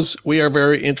knows we are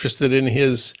very interested in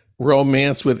his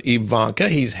romance with Ivanka.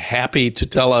 He's happy to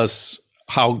tell us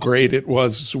how great it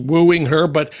was wooing her,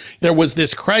 but there was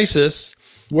this crisis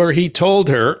where he told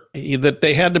her that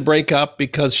they had to break up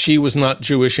because she was not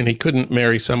Jewish and he couldn't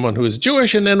marry someone who is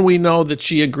Jewish. And then we know that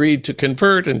she agreed to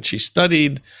convert and she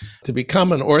studied to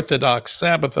become an Orthodox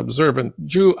Sabbath observant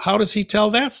Jew. How does he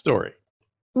tell that story?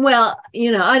 Well,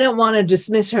 I don't want to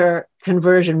dismiss her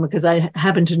conversion, because I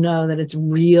happen to know that it's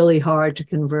really hard to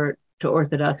convert to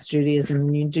Orthodox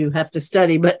Judaism. You do have to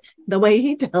study, but the way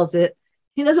he tells it,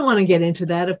 he doesn't want to get into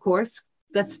that, of course.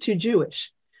 That's too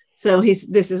Jewish. So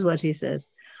this is what he says.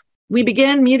 We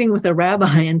began meeting with a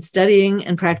rabbi and studying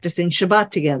and practicing Shabbat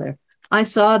together. I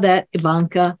saw that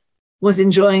Ivanka was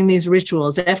enjoying these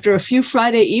rituals. After a few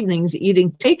Friday evenings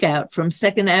eating takeout from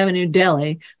 2nd Avenue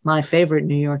Deli, my favorite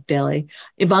New York deli,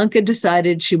 Ivanka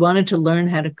decided she wanted to learn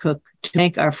how to cook to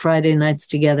make our Friday nights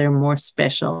together more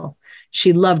special.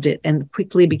 She loved it and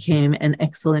quickly became an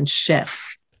excellent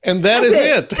chef. And that's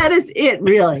it. That is it,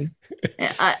 really.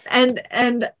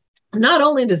 And not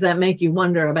only does that make you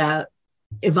wonder about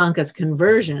Ivanka's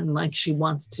conversion, like she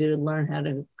wants to learn how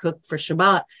to cook for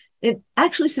Shabbat, it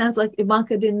actually sounds like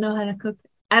Ivanka didn't know how to cook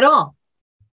at all.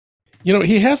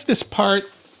 He has this part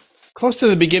close to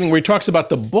the beginning where he talks about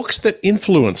the books that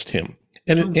influenced him.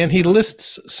 And he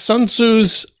lists Sun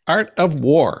Tzu's Art of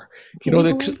War.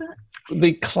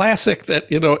 The classic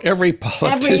that, every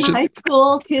politician. Every high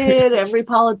school kid, every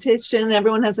politician,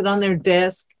 everyone has it on their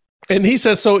desk. And he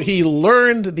says, so he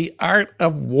learned the art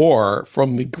of war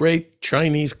from the great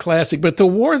Chinese classic. But the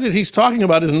war that he's talking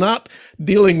about is not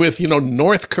dealing with,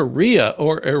 North Korea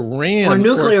or Iran. Or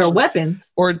nuclear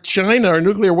weapons. Or China or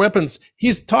nuclear weapons.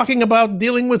 He's talking about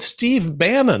dealing with Steve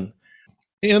Bannon.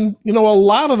 And, a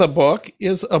lot of the book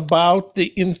is about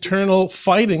the internal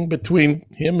fighting between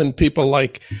him and people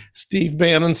like Steve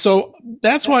Bannon. So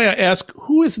that's why I ask,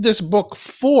 who is this book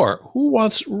for? Who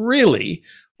wants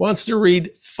to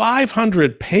read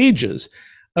 500 pages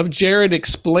of Jared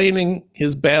explaining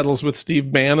his battles with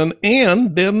Steve Bannon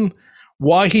and then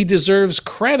why he deserves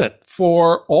credit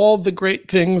for all the great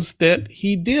things that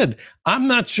he did? I'm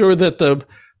not sure that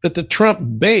the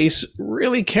Trump base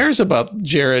really cares about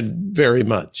Jared very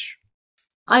much.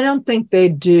 I don't think they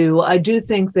do. I do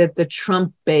think that the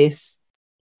Trump base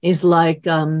is like,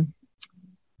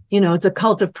 it's a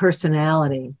cult of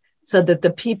personality. So that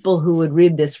the people who would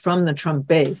read this from the Trump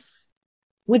base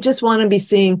would just want to be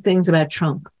seeing things about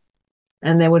Trump.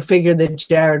 And they would figure that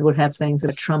Jared would have things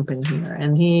about Trump in here.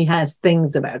 And he has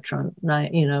things about Trump.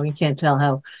 You can't tell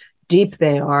how deep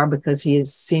they are because he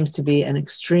seems to be an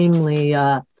extremely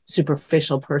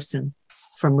superficial person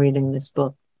from reading this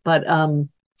book. But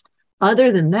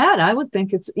other than that, I would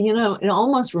think it's, it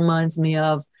almost reminds me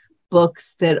of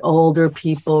books that older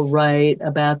people write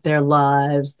about their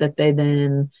lives that they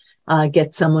then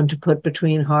get someone to put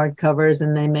between hardcovers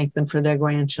and they make them for their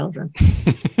grandchildren.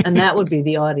 And that would be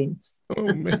the audience.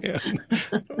 Oh,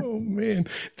 man.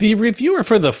 The reviewer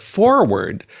for the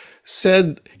foreword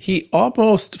said he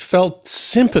almost felt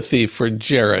sympathy for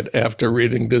Jared after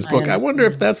reading this book. I wonder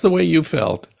if that's the way you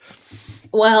felt.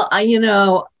 Well, I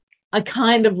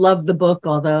kind of love the book,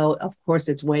 although, of course,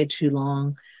 it's way too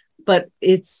long. But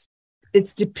its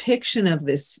depiction of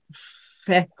this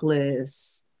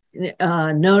feckless,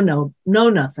 know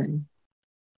nothing,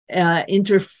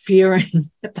 interfering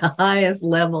at the highest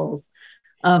levels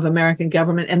of American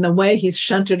government and the way he's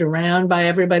shunted around by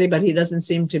everybody, but he doesn't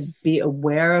seem to be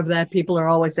aware of that. People are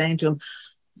always saying to him,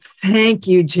 "Thank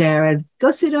you, Jared.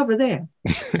 Go sit over there."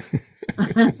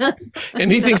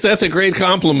 And he thinks that's a great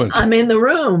compliment. I'm in the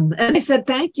room. And they said,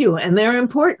 "Thank you." And they're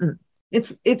important.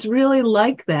 It's really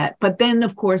like that. But then,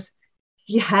 of course,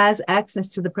 he has access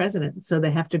to the president, so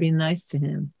they have to be nice to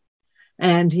him.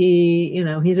 And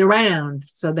he's around,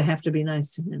 so they have to be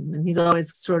nice to him. And he's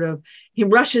always he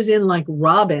rushes in like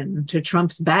Robin to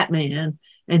Trump's Batman.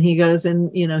 And he goes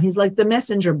and, he's like the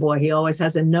messenger boy. He always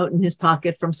has a note in his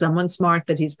pocket from someone smart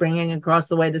that he's bringing across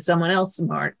the way to someone else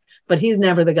smart. But he's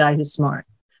never the guy who's smart.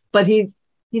 But he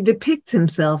depicts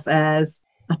himself as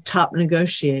a top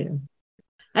negotiator.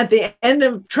 At the end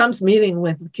of Trump's meeting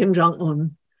with Kim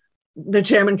Jong-un, the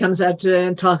chairman comes out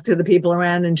to talk to the people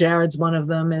around, and Jared's one of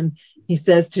them. And he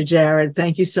says to Jared,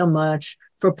 "Thank you so much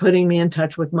for putting me in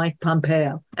touch with Mike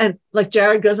Pompeo." And like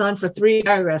Jared goes on for 3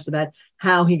 paragraphs about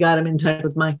how he got him in touch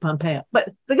with Mike Pompeo. But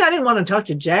the guy didn't want to talk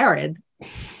to Jared.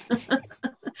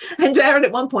 And Jared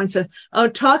at one point says, "Oh,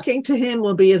 talking to him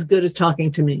will be as good as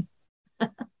talking to me."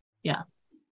 Yeah.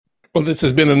 Well, this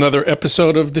has been another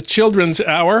episode of the Children's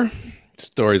Hour.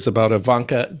 Stories about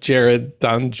Ivanka, Jared,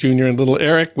 Don Jr., and little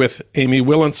Eric with Amy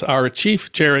Willence, our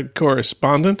chief Jared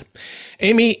correspondent.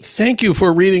 Amy, thank you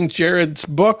for reading Jared's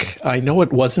book. I know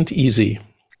it wasn't easy.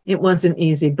 It wasn't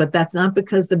easy, but that's not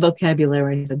because the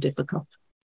vocabulary is difficult.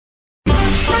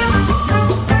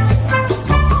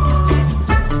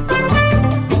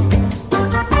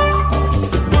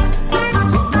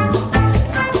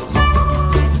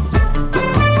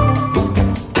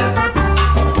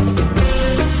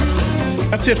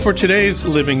 That's it for today's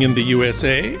Living in the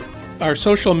USA. Our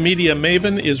social media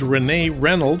maven is Renee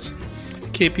Reynolds.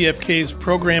 KPFK's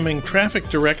programming traffic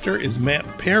director is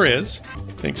Matt Perez.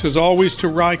 Thanks as always to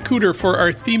Ry Cooter for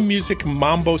our theme music,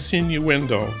 Mambo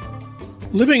Sinuendo.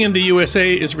 Living in the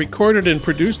USA is recorded and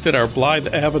produced at our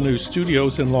Blythe Avenue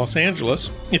studios in Los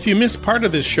Angeles. If you miss part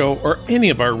of this show or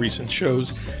any of our recent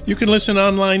shows, you can listen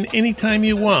online anytime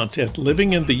you want at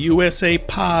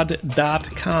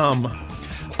livingintheusapod.com.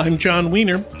 I'm John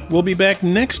Wiener. We'll be back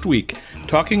next week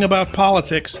talking about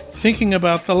politics, thinking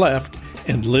about the left,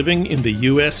 and living in the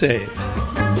USA.